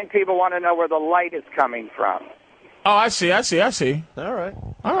 Blind people want to know where the light is coming from. Oh, I see. All right.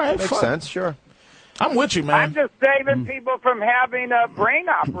 Makes fuck. sense, sure. I'm with you, man. I'm just saving people from having a brain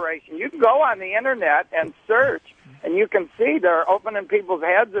operation. You can go on the internet and search, and you can see they're opening people's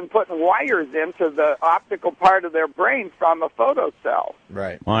heads and putting wires into the optical part of their brain from a photocell.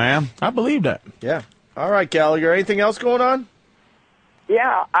 Right. I am. I believe that. Yeah. All right, Gallagher. Anything else going on?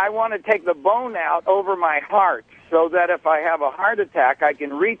 Yeah, I want to take the bone out over my heart so that if I have a heart attack, I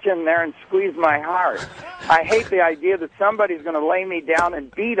can reach in there and squeeze my heart. I hate the idea that somebody's going to lay me down and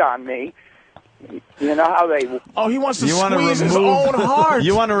beat on me. You know how they... Oh, he wants to squeeze his own heart.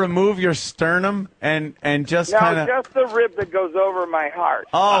 You want to remove your sternum and just No, kind of... just the rib that goes over my heart.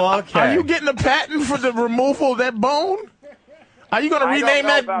 Oh, okay. Are you getting a patent for the removal of that bone? Are you going to I rename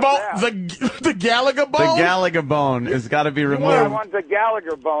don't that know bone the Gallagher bone? The Gallagher bone has got to be I removed. want the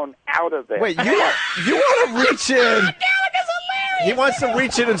Gallagher bone out of there. Wait, you want to reach in? Gallagher's hilarious. He wants to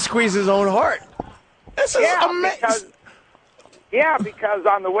reach in and squeeze his own heart. This is amazing. Because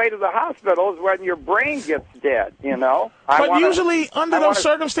on the way to the hospital is when your brain gets dead, you know? But usually, under those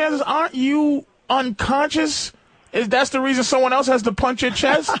circumstances, aren't you unconscious? That's the reason someone else has to punch your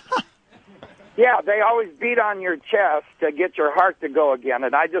chest? Yeah, they always beat on your chest to get your heart to go again,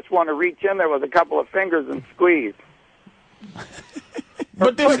 and I just want to reach in there with a couple of fingers and squeeze.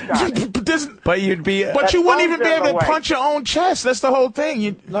 But you'd be... But you wouldn't even be able to punch your own chest. That's the whole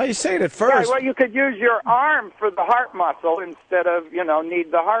thing. No, you say it at Yeah, first. well, you could use your arm for the heart muscle instead of,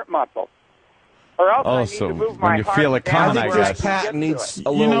 need the heart muscle. Or else I need to move my when you heart feel it down coming, I where guess. can get Pat to needs it. a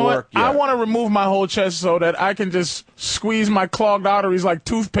little You know what? work yet. I want to remove my whole chest so that I can just squeeze my clogged arteries like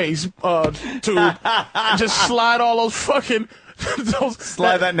toothpaste tube and just slide all those fucking...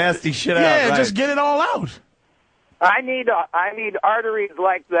 Slide that nasty shit out. Yeah, right. just get it all out. I need arteries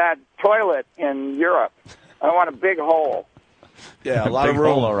like that toilet in Europe. I want a big hole. Yeah, a lot of Big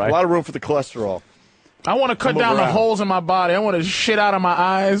room. hole, all right. A lot of room for the cholesterol. I want to cut Move down the around. holes in my body. I want to shit out of my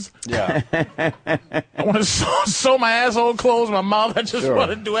eyes. Yeah. I want to sew my asshole closed, my mouth. I just Sure. want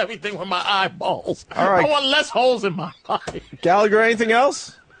to do everything with my eyeballs. All right. I want less holes in my body. Gallagher, anything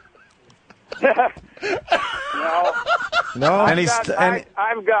else? No. No.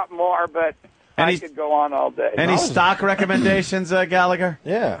 I've got more, but I could go on all day. Any stock recommendations, Gallagher?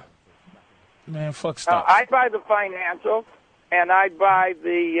 Yeah. Man, fuck stocks. I buy the financials, and I buy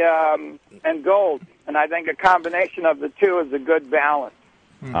the and gold, and I think a combination of the two is a good balance.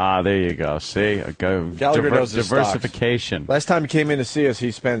 There you go. See, Gallagher knows his stocks. diversification. Last time he came in to see us,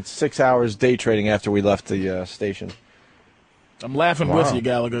 he spent 6 hours day trading after we left the station. I'm laughing with you,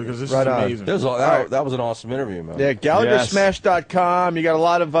 Gallagher, because this is amazing. That was an awesome interview, man. Yeah, GallagherSmash.com. You got a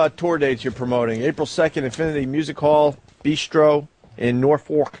lot of tour dates you're promoting. April 2nd, Infinity Music Hall, Bistro in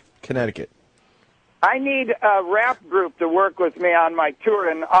Norfolk, Connecticut. I need a rap group to work with me on my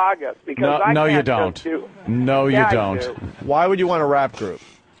tour in August because I can't you don't. just do. No, you Yeah, I don't. do. Why would you want a rap group?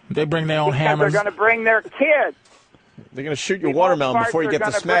 They bring their own Because hammers. they're going to bring their kids. They're going to shoot your watermelon before you get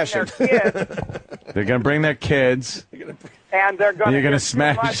to smashing. They're going to bring their kids. And they're going You're to gonna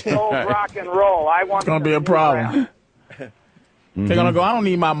smash smash. old rock and roll. I want It's going to be a problem. They're going to go, I don't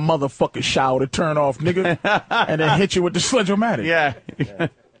need my motherfucking shower to turn off, nigga. And then hit you with the sledge-o-matic. Yeah.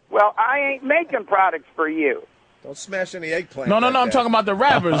 Well, I ain't making products for you. Don't smash any eggplant. No, I'm talking about the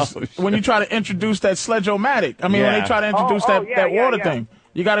rappers. When you try to introduce that sledge-o-matic. I mean, when they try to introduce that water thing.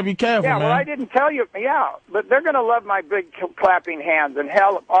 You got to be careful, Yeah, man. well, I didn't tell you. Yeah, but they're going to love my big clapping hands. And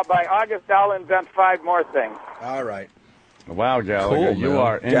hell, by August, I'll invent 5 more things. All right. Wow, Gallagher, Cool, you man.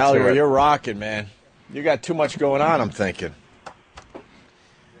 are into Gallagher, it. you're rocking, man. You got too much going on, I'm thinking.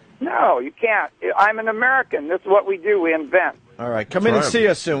 No, you can't. I'm an American. This is what we do. We invent. All right. Come in and see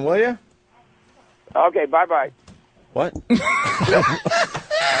us soon, will you? Okay, bye-bye. What?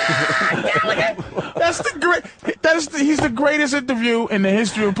 He's the greatest interview in the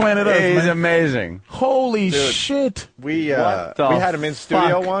history of planet Earth. He's man. amazing. Holy Dude, shit! We had him in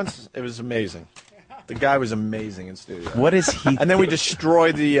studio once. It was amazing. The guy was amazing in studio. What is he? And then we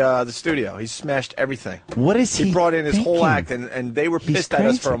destroyed the studio. He smashed everything. What is he? He brought in his whole act, and they were pissed at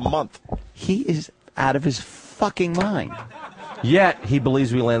us for a month. He is out of his fucking mind. Yet he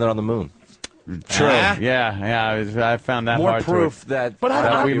believes we landed on the moon. True. Yeah. I found that More hard proof to that But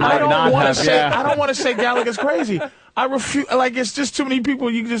we I might don't not want have. to say. Yeah. I don't want to say Gallagher's crazy. I refuse. Like it's just too many people.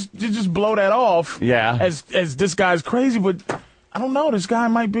 You just blow that off. Yeah. As this guy's crazy, but I don't know. This guy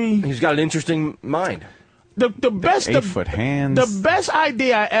might be. He's got an interesting mind. The best 8-foot hands. The best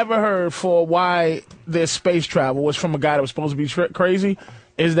idea I ever heard for why there's space travel was from a guy that was supposed to be crazy.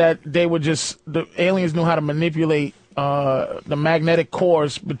 Is that they were the aliens knew how to manipulate the magnetic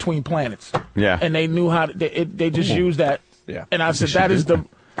cores between planets. Yeah. And they knew how to, they just used that. Yeah. And I said that is the.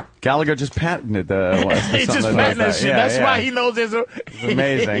 Gallagher just patented the. He just patented that shit. That's why he knows there's a. It's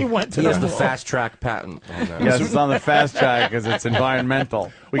amazing. He went to He has the fast track patent. Yes, it's on the fast track because it's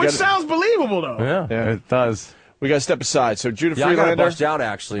environmental. Which sounds believable though. Yeah. It does. We got to step aside. So Judah I got to Freelander. bust out,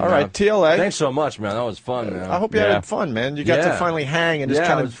 actually. All man. right, TLA. Thanks so much, man. That was fun, man. I hope you had fun, man. You got to finally hang and just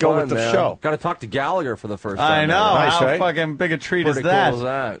kind of go with the show. Got to talk to Gallagher for the first I time. know. Nice, How right? fucking big a treat Pretty is that? cool is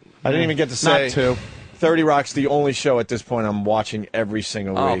that? I didn't even get to say. Not two. 30 Rock's the only show at this point I'm watching every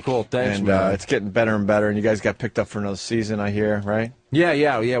single Oh, week. cool. Thanks, and, man. it's getting better and better, and you guys got picked up for another season, I hear, right? Yeah.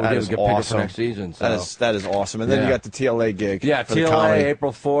 We did. We That get is picked up for awesome. next season. So. That is awesome. And then Yeah. you got the TLA gig. Yeah, for the TLA, comedy.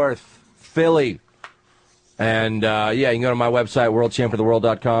 April 4th, Philly. And, you can go to my website,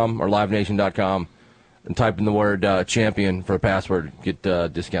 worldchampionoftheworld.com or livenation.com, and type in the word champion for a password. Get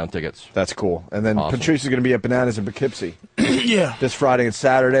discount tickets. That's cool. And then Awesome. Patrice is going to be at Bananas in Poughkeepsie Yeah. this Friday and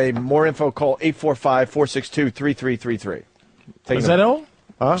Saturday. More info, call 845-462-3333. Is that all?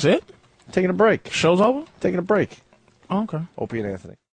 Huh? That's it? Taking a break. Show's over? Taking a break. Oh, okay. Opie and Anthony.